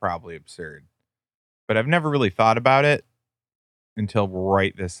sound probably absurd, but I've never really thought about it until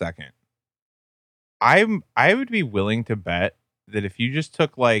right this second. I would be willing to bet that if you just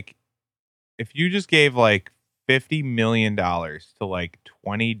gave like $50 million to like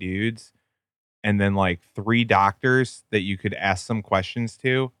 20 dudes and then like 3 doctors that you could ask some questions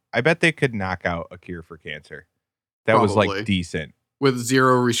to, I bet they could knock out a cure for cancer. That was like decent. With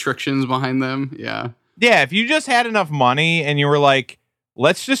 0 restrictions behind them. Yeah. Yeah, if you just had enough money and you were like,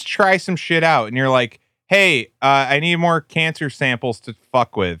 let's just try some shit out. And you're like, hey, I need more cancer samples to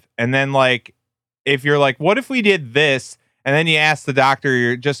fuck with. And then like, if you're like, what if we did this? And then you ask the doctor,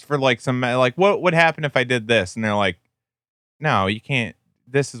 you're just for like some, like, what would happen if I did this? And they're like, no, you can't.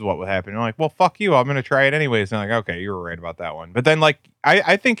 This is what would happen. And I'm like, well, fuck you. I'm going to try it anyways. And I'm like, okay, you were right about that one. But then like,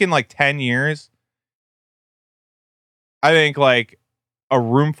 I think in like 10 years, I think like a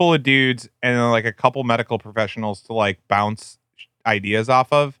room full of dudes and then like a couple medical professionals to like bounce ideas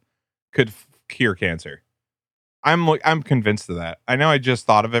off of could cure cancer. I'm convinced of that. I know I just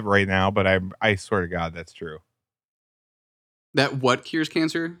thought of it right now, but I swear to God, that's true. That what cures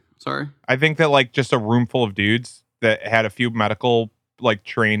cancer? Sorry. I think that like just a room full of dudes that had a few medical like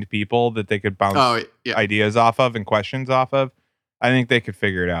trained people that they could bounce ideas off of and questions off of. I think they could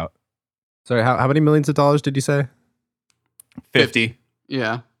figure it out. Sorry, how many millions of dollars did you say? 50.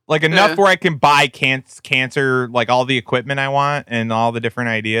 Yeah. Like enough where I can buy cancer, like all the equipment I want and all the different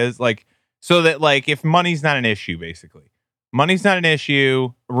ideas. Like, so that like, if money's not an issue, basically. Money's not an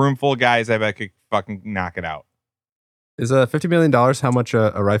issue. A room full of guys, I bet could fucking knock it out. Is $50 million how much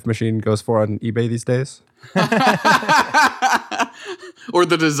a Rife machine goes for on eBay these days? Or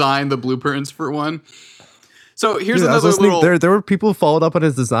the design, the blueprints for one. So here's I was another listening, little... There were people who followed up on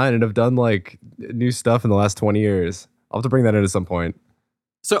his design and have done like new stuff in the last 20 years. I'll have to bring that in at some point.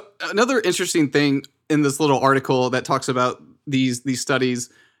 So another interesting thing in this little article that talks about these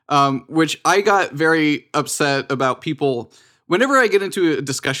studies, which I got very upset about people... Whenever I get into a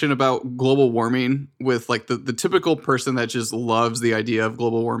discussion about global warming with like the typical person that just loves the idea of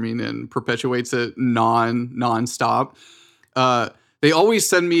global warming and perpetuates it nonstop, they always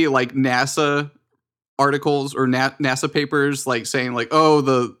send me like NASA articles or NASA papers, like saying like, oh,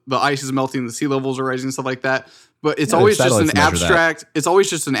 the ice is melting, the sea levels are rising, stuff like that. But it's always just an abstract. It's always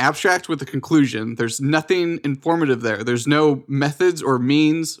just an abstract with a conclusion. There's nothing informative there. There's no methods or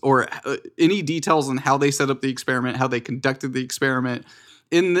means or any details on how they set up the experiment, how they conducted the experiment.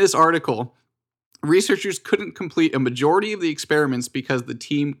 In this article, researchers couldn't complete a majority of the experiments because the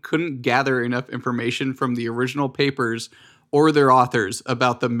team couldn't gather enough information from the original papers or their authors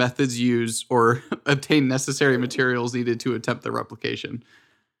about the methods used or obtain necessary materials needed to attempt the replication.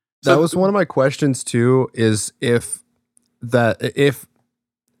 That was one of my questions too, is if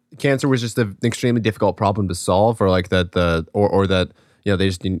cancer was just an extremely difficult problem to solve, or like that or that, you know, they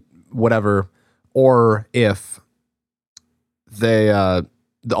just didn't, whatever, or if they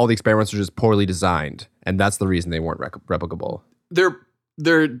all the experiments are just poorly designed and that's the reason they weren't replicable.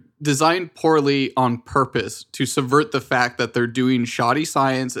 They're designed poorly on purpose to subvert the fact that they're doing shoddy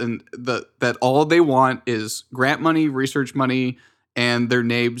science and that all they want is grant money, research money, and their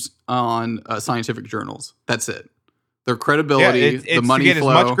names on scientific journals. That's it. Their credibility, it's the money to get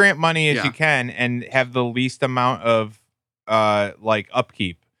flow. As much grant money as you can and have the least amount of like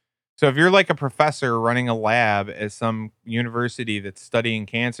upkeep. So if you're like a professor running a lab at some university that's studying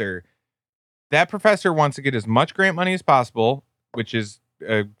cancer, that professor wants to get as much grant money as possible, which is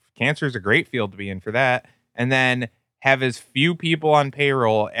cancer is a great field to be in for that, and then have as few people on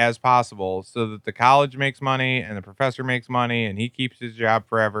payroll as possible so that the college makes money and the professor makes money and he keeps his job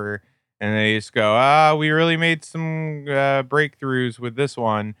forever. And they just go, we really made some breakthroughs with this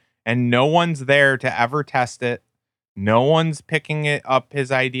one. And no one's there to ever test it. No one's picking it up,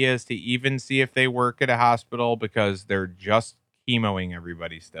 his ideas, to even see if they work at a hospital because they're just chemoing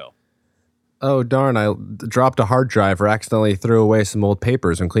everybody still. Oh, darn, I dropped a hard drive or accidentally threw away some old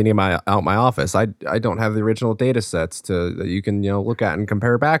papers when cleaning out my office. I don't have the original data sets that you can, look at and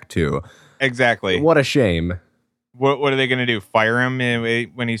compare back to. Exactly. What a shame. What are they going to do? Fire him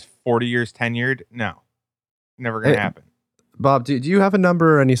when he's 40 years tenured? No. Never going to happen. Bob, do you have a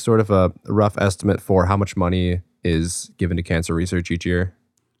number or any sort of a rough estimate for how much money is given to cancer research each year?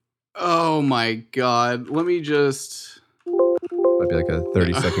 Oh my God. Let me just... Might be like a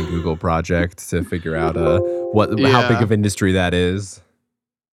 30-second Google project to figure out how big of industry that is.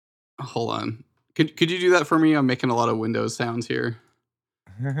 Hold on. Could you do that for me? I'm making a lot of Windows sounds here.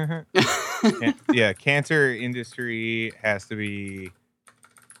 Yeah, cancer industry has to be...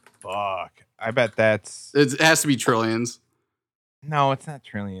 Fuck. I bet it has to be trillions. No, it's not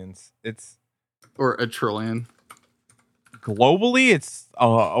trillions. It's... Or a trillion. Globally, it's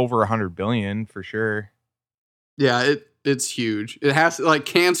over 100 billion for sure. Yeah, it's huge. It has to, like,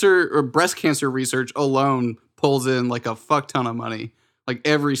 cancer or breast cancer research alone pulls in like a fuck ton of money, like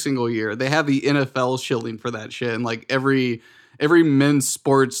every single year. They have the NFL shilling for that shit, and like every men's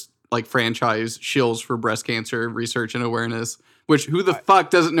sports like franchise shills for breast cancer research and awareness. Which who the fuck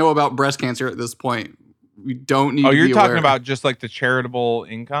doesn't know about breast cancer at this point? We don't need. Oh, you're talking about just like the charitable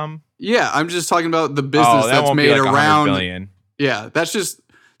income? Yeah, I'm just talking about the business that's made like around. Billion. Yeah, that's just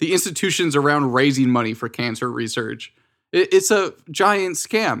the institutions around raising money for cancer research. It's a giant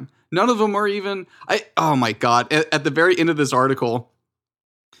scam. None of them are even... oh my God. At the very end of this article,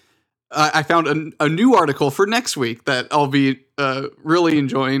 I found a new article for next week that I'll be really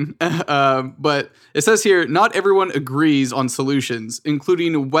enjoying. But it says here, not everyone agrees on solutions,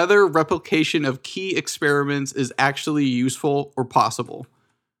 including whether replication of key experiments is actually useful or possible.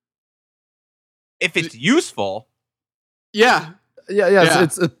 If it's useful... Yeah. Yeah.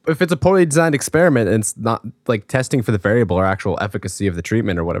 It's if it's a poorly designed experiment and it's not like testing for the variable or actual efficacy of the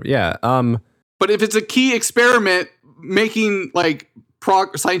treatment or whatever. Yeah. But if it's a key experiment making like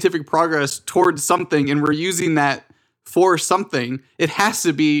scientific progress towards something and we're using that for something, it has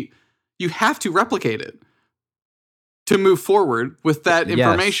to be, you have to replicate it to move forward with that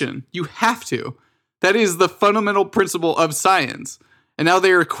information. Yes. You have to. That is the fundamental principle of science. And now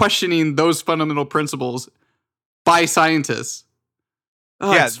they are questioning those fundamental principles by scientists.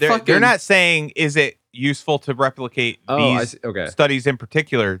 Oh, yeah, they're not saying, is it useful to replicate these studies in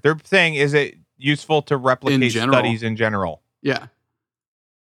particular? They're saying, is it useful to replicate studies in general? Yeah.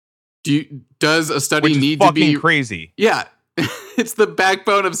 Does a study Which is need to be crazy? Yeah. It's the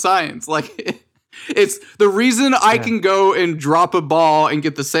backbone of science. Like, it's the reason I can go and drop a ball and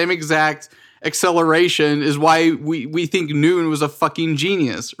get the same exact acceleration is why we think Newton was a fucking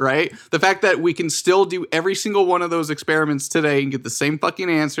genius, right? The fact that we can still do every single one of those experiments today and get the same fucking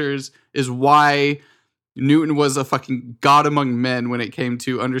answers is why Newton was a fucking god among men when it came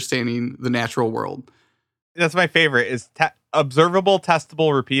to understanding the natural world. That's my favorite, is observable,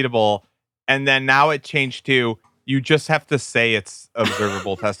 testable, repeatable. And then now it changed to, you just have to say it's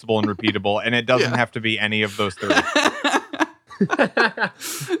observable, testable, and repeatable, and it doesn't have to be any of those three.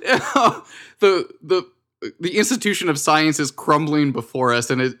 The institution of science is crumbling before us,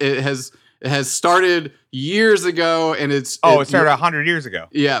 and it has started years ago, and it started 100 years ago.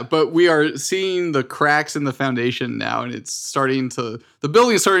 Yeah, but we are seeing the cracks in the foundation now, and the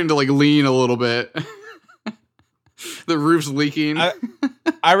building is starting to like lean a little bit. The roof's leaking.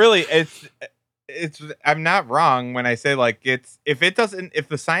 I'm not wrong when I say, like, if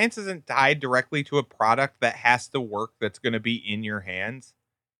the science isn't tied directly to a product that has to work, that's going to be in your hands,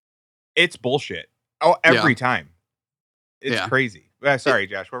 it's bullshit. Oh, every time. It's crazy. Sorry,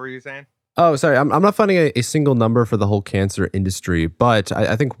 Josh, what were you saying? Oh, sorry. I'm not finding a single number for the whole cancer industry, but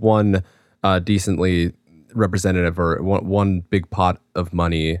I think one decently representative or one big pot of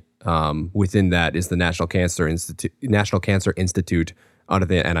money within that is the National Cancer Institute under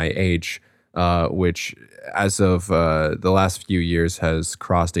the NIH. Which, as of the last few years, has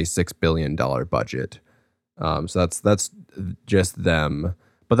crossed a $6 billion budget. So that's just them.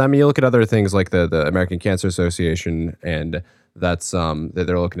 But then you look at other things like the American Cancer Association, and that's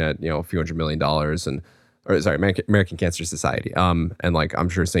they're looking at a few $100 million, American Cancer Society. And like I'm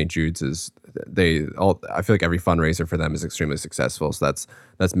sure St. Jude's I feel like every fundraiser for them is extremely successful. So that's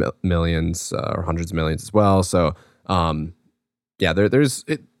millions or hundreds of millions as well. So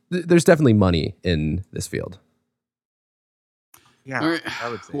there's definitely money in this field. Yeah, right. I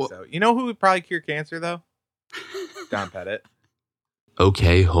would say so. You know who would probably cure cancer, though? Don Pettit.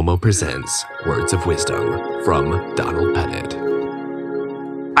 OK Homo presents Words of Wisdom from Donald Pettit.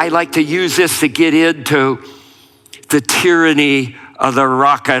 I like to use this to get into the tyranny of the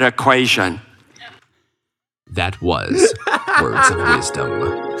rocket equation. That was Words of Wisdom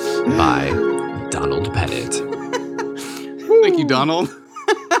by Donald Pettit. Thank you, Donald.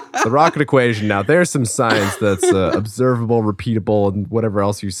 The rocket equation. Now, there's some science that's observable, repeatable, and whatever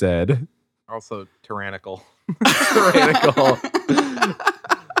else you said. Also tyrannical.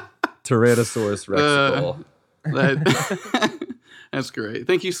 Tyrannosaurus Rexical. That's great.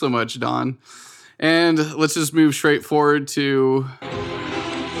 Thank you so much, Don. And let's just move straight forward to...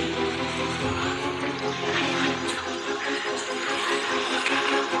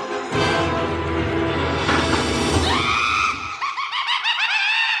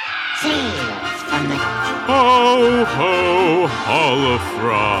 Ho, ho,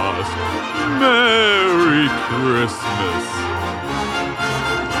 Holophrost. Merry Christmas.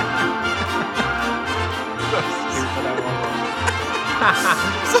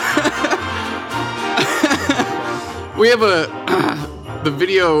 We have the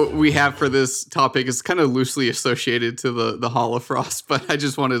video we have for this topic is kind of loosely associated to the Holophrost, but I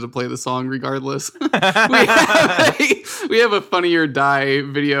just wanted to play the song regardless. We have a Funny or Die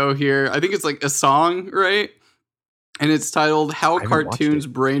video here. I think it's like a song, right? And it's titled "How Cartoons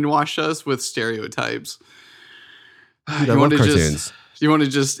Brainwash Us with Stereotypes." Dude, I love cartoons. You want to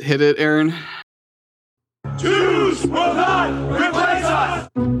just hit it, Aaron? Jews will not replace us!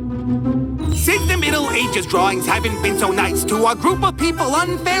 Since the Middle Ages, drawings haven't been so nice to a group of people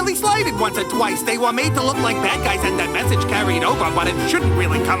unfairly slighted once or twice. They were made to look like bad guys and that message carried over, but it shouldn't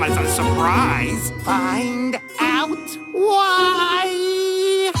really come as a surprise. Find out why.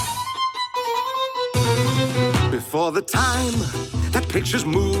 Before the time that pictures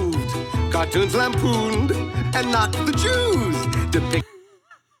moved, cartoons lampooned and knocked the Jews.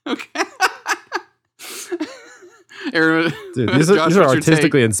 Okay. Aaron, dude, these are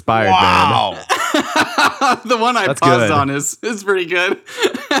artistically inspired, man. The one I paused on is pretty good.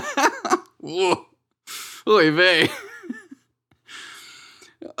 Whoa. Oy vey.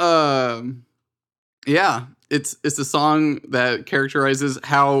 Yeah, it's a song that characterizes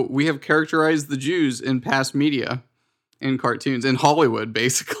how we have characterized the Jews in past media, in cartoons, in Hollywood.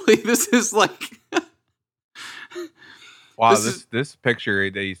 Basically, this is like, wow. This picture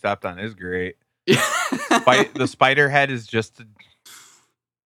that you stopped on is great. Yeah. The spider head is just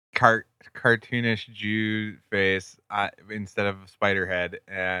cartoonish Jew face instead of a spider head,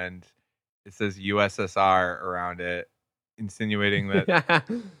 and it says USSR around it, insinuating that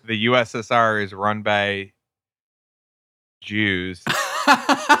the USSR is run by Jews.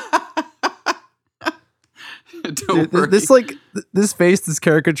 This face, this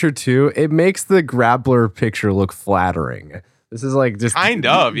caricature too, it makes the Grappler picture look flattering. This is like just kind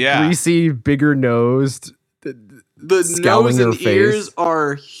of, yeah, greasy, bigger nosed. The nose and ears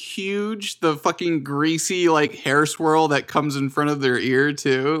are huge. The fucking greasy like hair swirl that comes in front of their ear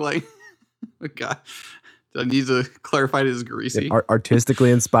too. Like, oh God, I need to clarify it as greasy.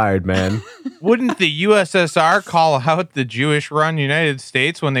 Artistically inspired, man. Wouldn't the USSR call out the Jewish-run United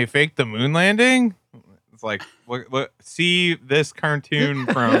States when they faked the moon landing? It's like, look, see this cartoon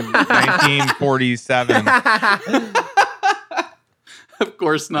from 1947. Of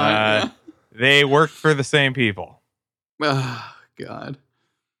course not. Yeah. They worked for the same people. Oh, God.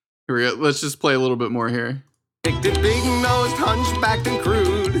 Here we go. Let's just play a little bit more here. Big nosed, hunchbacked, and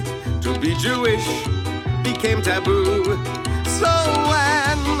crude. To be Jewish became taboo. So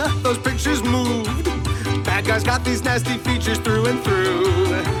when those pictures moved, bad guys got these nasty features through and through.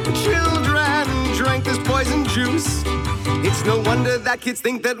 Children drank this poison juice. It's no wonder that kids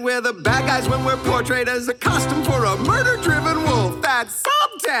think that we're the bad guys when we're portrayed as a costume for a murder-driven wolf. That's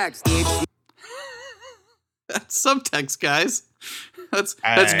subtext. That's subtext, guys. That's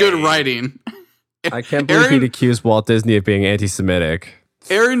good writing. I can't believe he'd accuse Walt Disney of being anti-Semitic.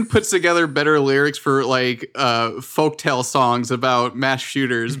 Aaron puts together better lyrics for like folktale songs about mass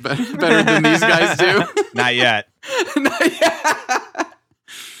shooters better than these guys do. Not yet. Not yet.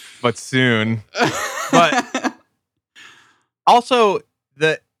 But soon. But also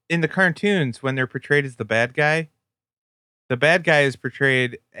in the cartoons, when they're portrayed as the bad guy is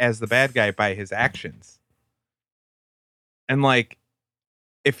portrayed as the bad guy by his actions. And like,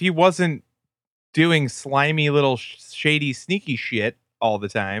 if he wasn't doing slimy little shady sneaky shit all the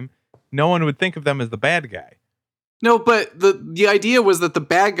time, no one would think of them as the bad guy. No, but the idea was that the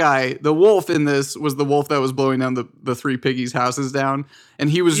bad guy, the wolf in this, was the wolf that was blowing down the three piggies' houses down, and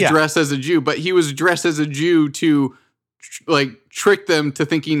he was dressed as a Jew, but he was dressed as a Jew to trick them to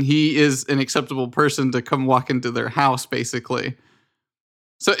thinking he is an acceptable person to come walk into their house, basically.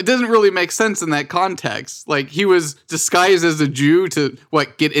 So it doesn't really make sense in that context. Like, he was disguised as a Jew to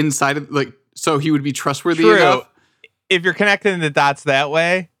get inside of, so he would be trustworthy enough. If you're connecting the dots that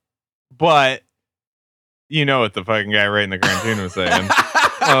way, but you know what the fucking guy right in the cartoon was saying.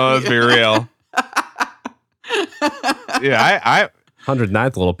 Oh, let's be real. Yeah, I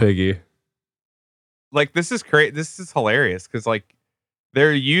 109th little piggy. Like, this is great. This is hilarious because like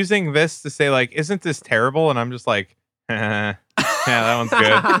they're using this to say like, isn't this terrible? And I'm just like, yeah, that one's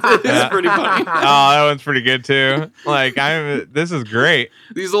good. It's pretty funny. Oh, that one's pretty good too. Like, this is great.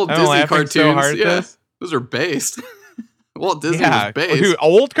 These old Disney cartoons, so hard those are based. Walt Disney was based. Dude,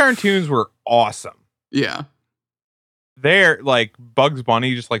 old cartoons were awesome. Yeah. They're like Bugs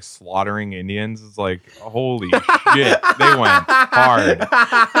Bunny just like slaughtering Indians. It's like, holy shit. They went hard.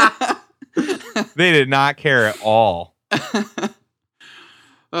 They did not care at all.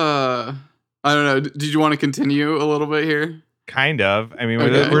 I don't know. Did you want to continue a little bit here? Kind of. I mean, we're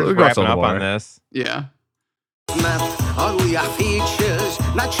just wrapping up on this. Yeah. All we are features.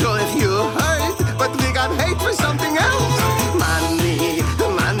 Not sure if you heard, but we got hate for something else. Money,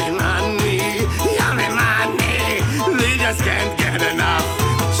 money, money, yummy money. We just can't get enough.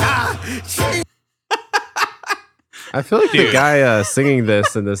 I feel like the guy singing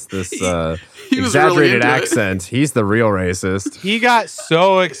this in this exaggerated really accent, he's the real racist. He got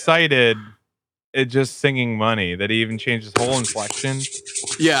so excited at just singing money that he even changed his whole inflection.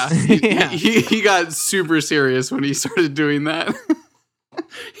 Yeah. He got super serious when he started doing that.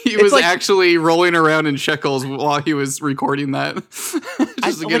 He was actually rolling around in shekels while he was recording that.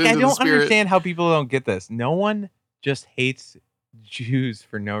 I don't understand how people don't get this. No one just hates Jews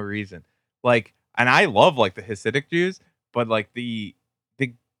for no reason. Like, and I love like the Hasidic Jews, but like the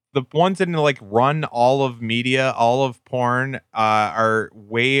ones that like run all of media, all of porn, are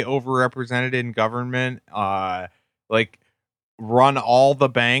way overrepresented in government. Like run all the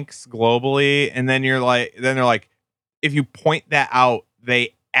banks globally, and then they're like, if you point that out,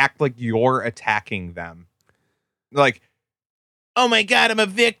 they act like you're attacking them. Like, oh my God, I'm a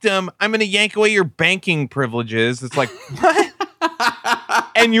victim. I'm gonna yank away your banking privileges. It's like, what?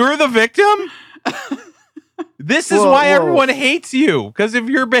 And you're the victim? This is why everyone hates you, because of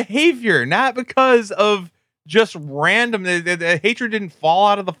your behavior, not because of just random. The hatred didn't fall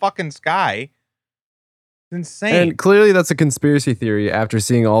out of the fucking sky. It's insane. And clearly that's a conspiracy theory after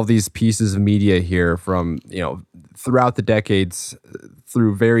seeing all these pieces of media here from, throughout the decades,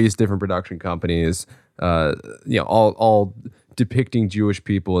 through various different production companies, all depicting Jewish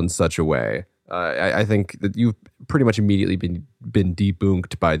people in such a way. I think that you've pretty much immediately been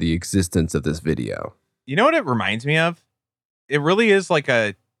debunked by the existence of this video. You know what it reminds me of? It really is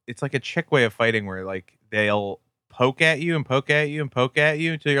it's like a chick way of fighting where like they'll poke at you and poke at you and poke at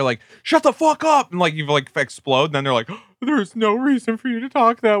you until you're like, shut the fuck up, and like you've like explode, and then they're like, there's no reason for you to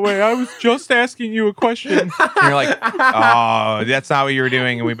talk that way. I was just asking you a question. And you're like, oh, that's not what you were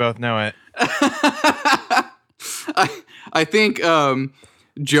doing, and we both know it. I think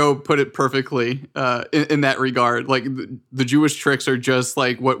Joe put it perfectly in that regard. Like the Jewish tricks are just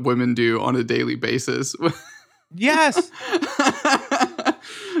like what women do on a daily basis. Yes.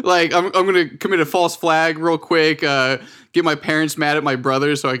 Like I'm going to commit a false flag real quick, get my parents mad at my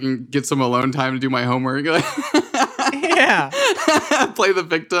brother so I can get some alone time to do my homework. Yeah. Play the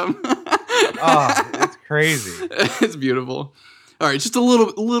victim. Oh, it's crazy. It's beautiful. All right, just a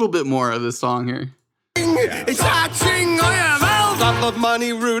little bit more of this song here. It's hatching off of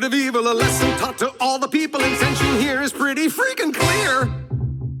money, root of evil, a lesson taught to all the people. Intention here is pretty freaking clear.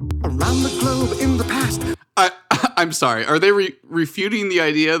 Around the globe in the past. I'm sorry. Are they refuting the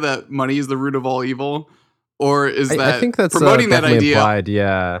idea that money is the root of all evil, or is that I think that's promoting that idea? Implied,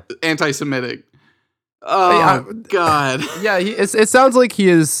 yeah, anti-Semitic. Oh God. Yeah, it sounds like he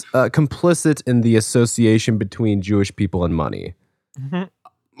is complicit in the association between Jewish people and money. Mm-hmm.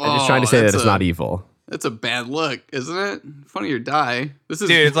 I'm just trying to say that it's not evil. That's a bad look, isn't it? Funny or die. This is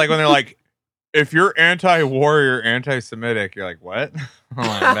dude. It's like when they're like, if you're anti-war, you're anti-Semitic. You're like, what? Hold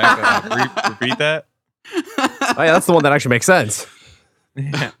on, back up. Repeat that. Oh, yeah, that's the one that actually makes sense.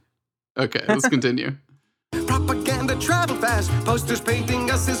 Yeah. Okay, let's continue. Propaganda traveled fast. Posters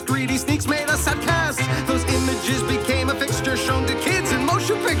painting us as greedy sneaks made us outcast. Those images became a fixture shown to kids in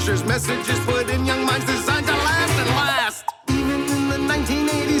motion pictures. Messages put in young minds designed to last and last. Even in the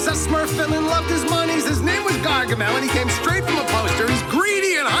 1980s, a Smurf villain loved his monies. His name was Gargamel, and he came straight from a poster. He's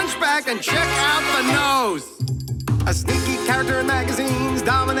greedy and hunchback, and check out the nose. A sneaky character in magazines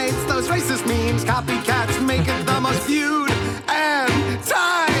dominates those racist memes. Copycats make it the most viewed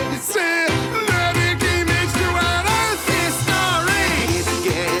anti-Semitic image throughout Earth history. It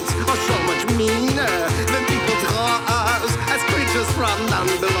gets so much meaner than people draw us as creatures from down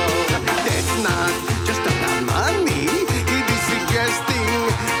below. It's not just about money. It is suggesting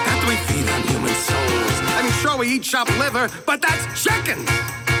that we feed on human souls. I mean, sure, we eat shop liver, but that's chicken.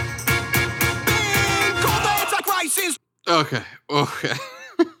 Okay.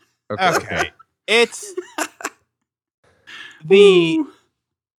 It's the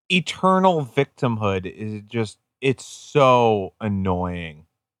eternal victimhood is just, it's so annoying.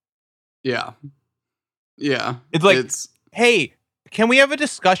 Yeah. It's like, hey, can we have a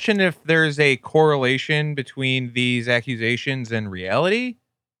discussion if there's a correlation between these accusations and reality?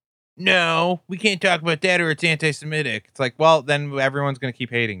 No, we can't talk about that or it's anti-Semitic. It's like, well, then everyone's going to keep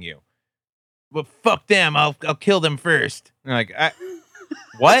hating you. Well, fuck them. I'll kill them first. And like,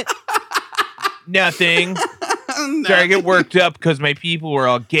 what? Nothing. Sorry, I get worked up because my people were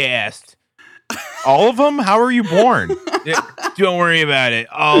all gassed. All of them? How are you born? Don't worry about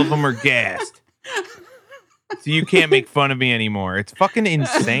it. All of them are gassed. So you can't make fun of me anymore. It's fucking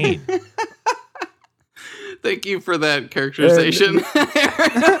insane. Thank you for that characterization.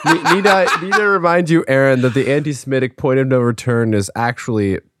 Need I remind you, Aaron, that the anti-Semitic point of no return is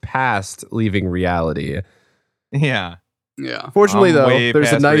actually past leaving reality. Yeah. Fortunately, though,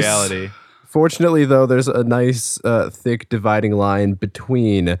 there's a nice reality. Fortunately, though, there's a nice, thick dividing line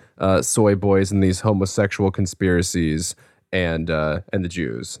between soy boys and these homosexual conspiracies and the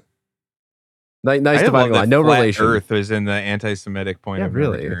Jews. Nice dividing line. No relation. Earth was in the anti-Semitic point of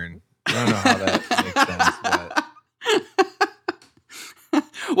really. return. I don't know how that makes sense, but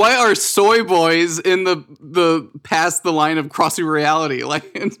why are soy boys in the past the line of crossing reality?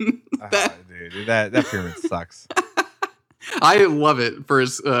 Like dude, that pyramid sucks. I love it for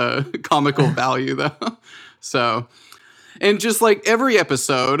its comical value, though. So, and just like every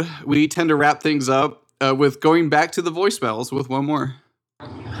episode, we tend to wrap things up with going back to the voicemails with one more.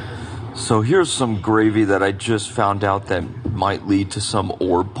 So here's some gravy that I just found out that might lead to some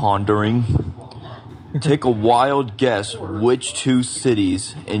orb pondering. Take a wild guess which two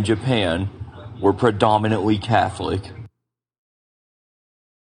cities in Japan were predominantly Catholic.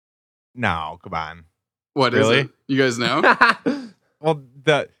 No, come on. What really? Is it? You guys know? Well,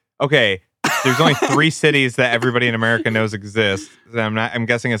 okay. There's only 3 cities that everybody in America knows exist. So I'm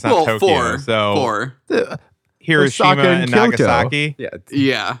guessing it's not Tokyo. Four. Hiroshima and Nagasaki.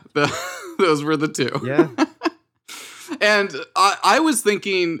 Yeah. Those were the 2. Yeah. And I was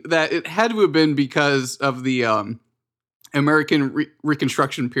thinking that it had to have been because of the American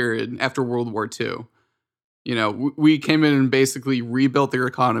Reconstruction period after World War II. You know, we came in and basically rebuilt their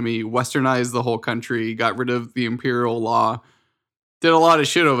economy, westernized the whole country, got rid of the imperial law, did a lot of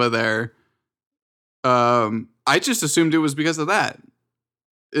shit over there. I just assumed it was because of that.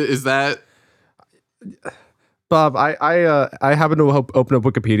 Is that... Bob, I happened to open up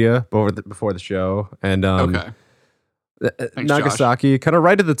Wikipedia before the show, and Okay. Thanks, Nagasaki, kind of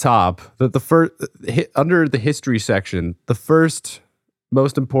right at the top, the first under the history section, the first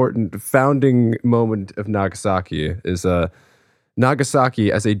most important founding moment of Nagasaki is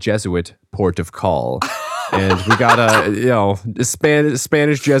Nagasaki as a Jesuit port of call. And we got a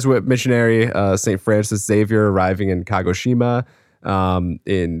Spanish Jesuit missionary, St. Francis Xavier, arriving in Kagoshima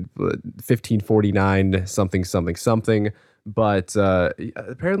in 1549, something. But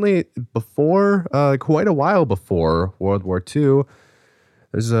apparently before, quite a while before World War II,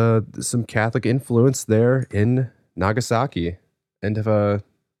 there's some Catholic influence there in Nagasaki. And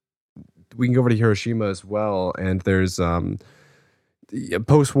we can go over to Hiroshima as well, and there's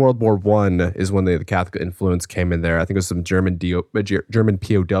post World War I is when the Catholic influence came in there. I think it was some German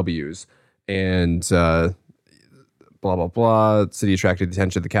POWs, and blah blah blah. The city attracted the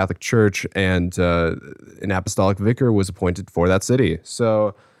attention of the Catholic Church, and an apostolic vicar was appointed for that city.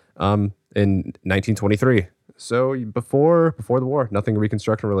 So, in 1923. So before the war, nothing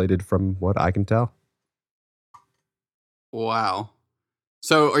Reconstruction related, from what I can tell. Wow.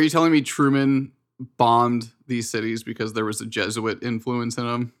 So are you telling me Truman bombed these cities because there was a Jesuit influence in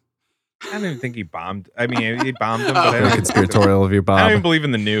them? I don't even think he bombed. I mean, he bombed them, but I don't conspiratorial of you, Bob. I don't even believe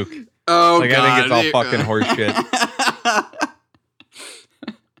in the nuke. Oh, like, God. I think it's all fucking horseshit.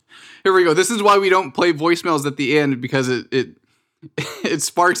 Here we go. This is why we don't play voicemails at the end, because it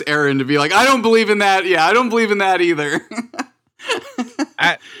sparks Aaron to be like, I don't believe in that. Yeah, I don't believe in that either.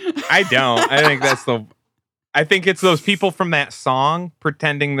 I don't. I think it's those people from that song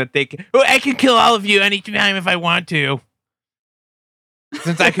pretending that they can. Oh, I can kill all of you anytime if I want to.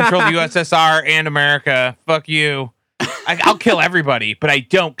 Since I control the USSR and America, fuck you. I'll kill everybody, but I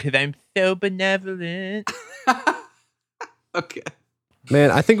don't because I'm so benevolent. Okay. Man,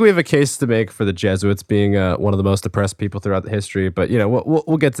 I think we have a case to make for the Jesuits being one of the most oppressed people throughout the history, but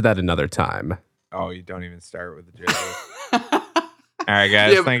we'll get to that another time. Oh, you don't even start with the Jesuits. All right,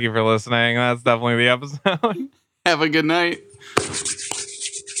 guys, thank you for listening. That's definitely the episode. Have a good night.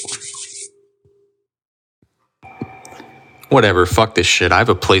 Whatever, fuck this shit. I have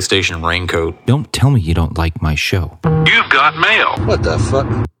a PlayStation raincoat. Don't tell me you don't like my show. You've got mail. What the fuck?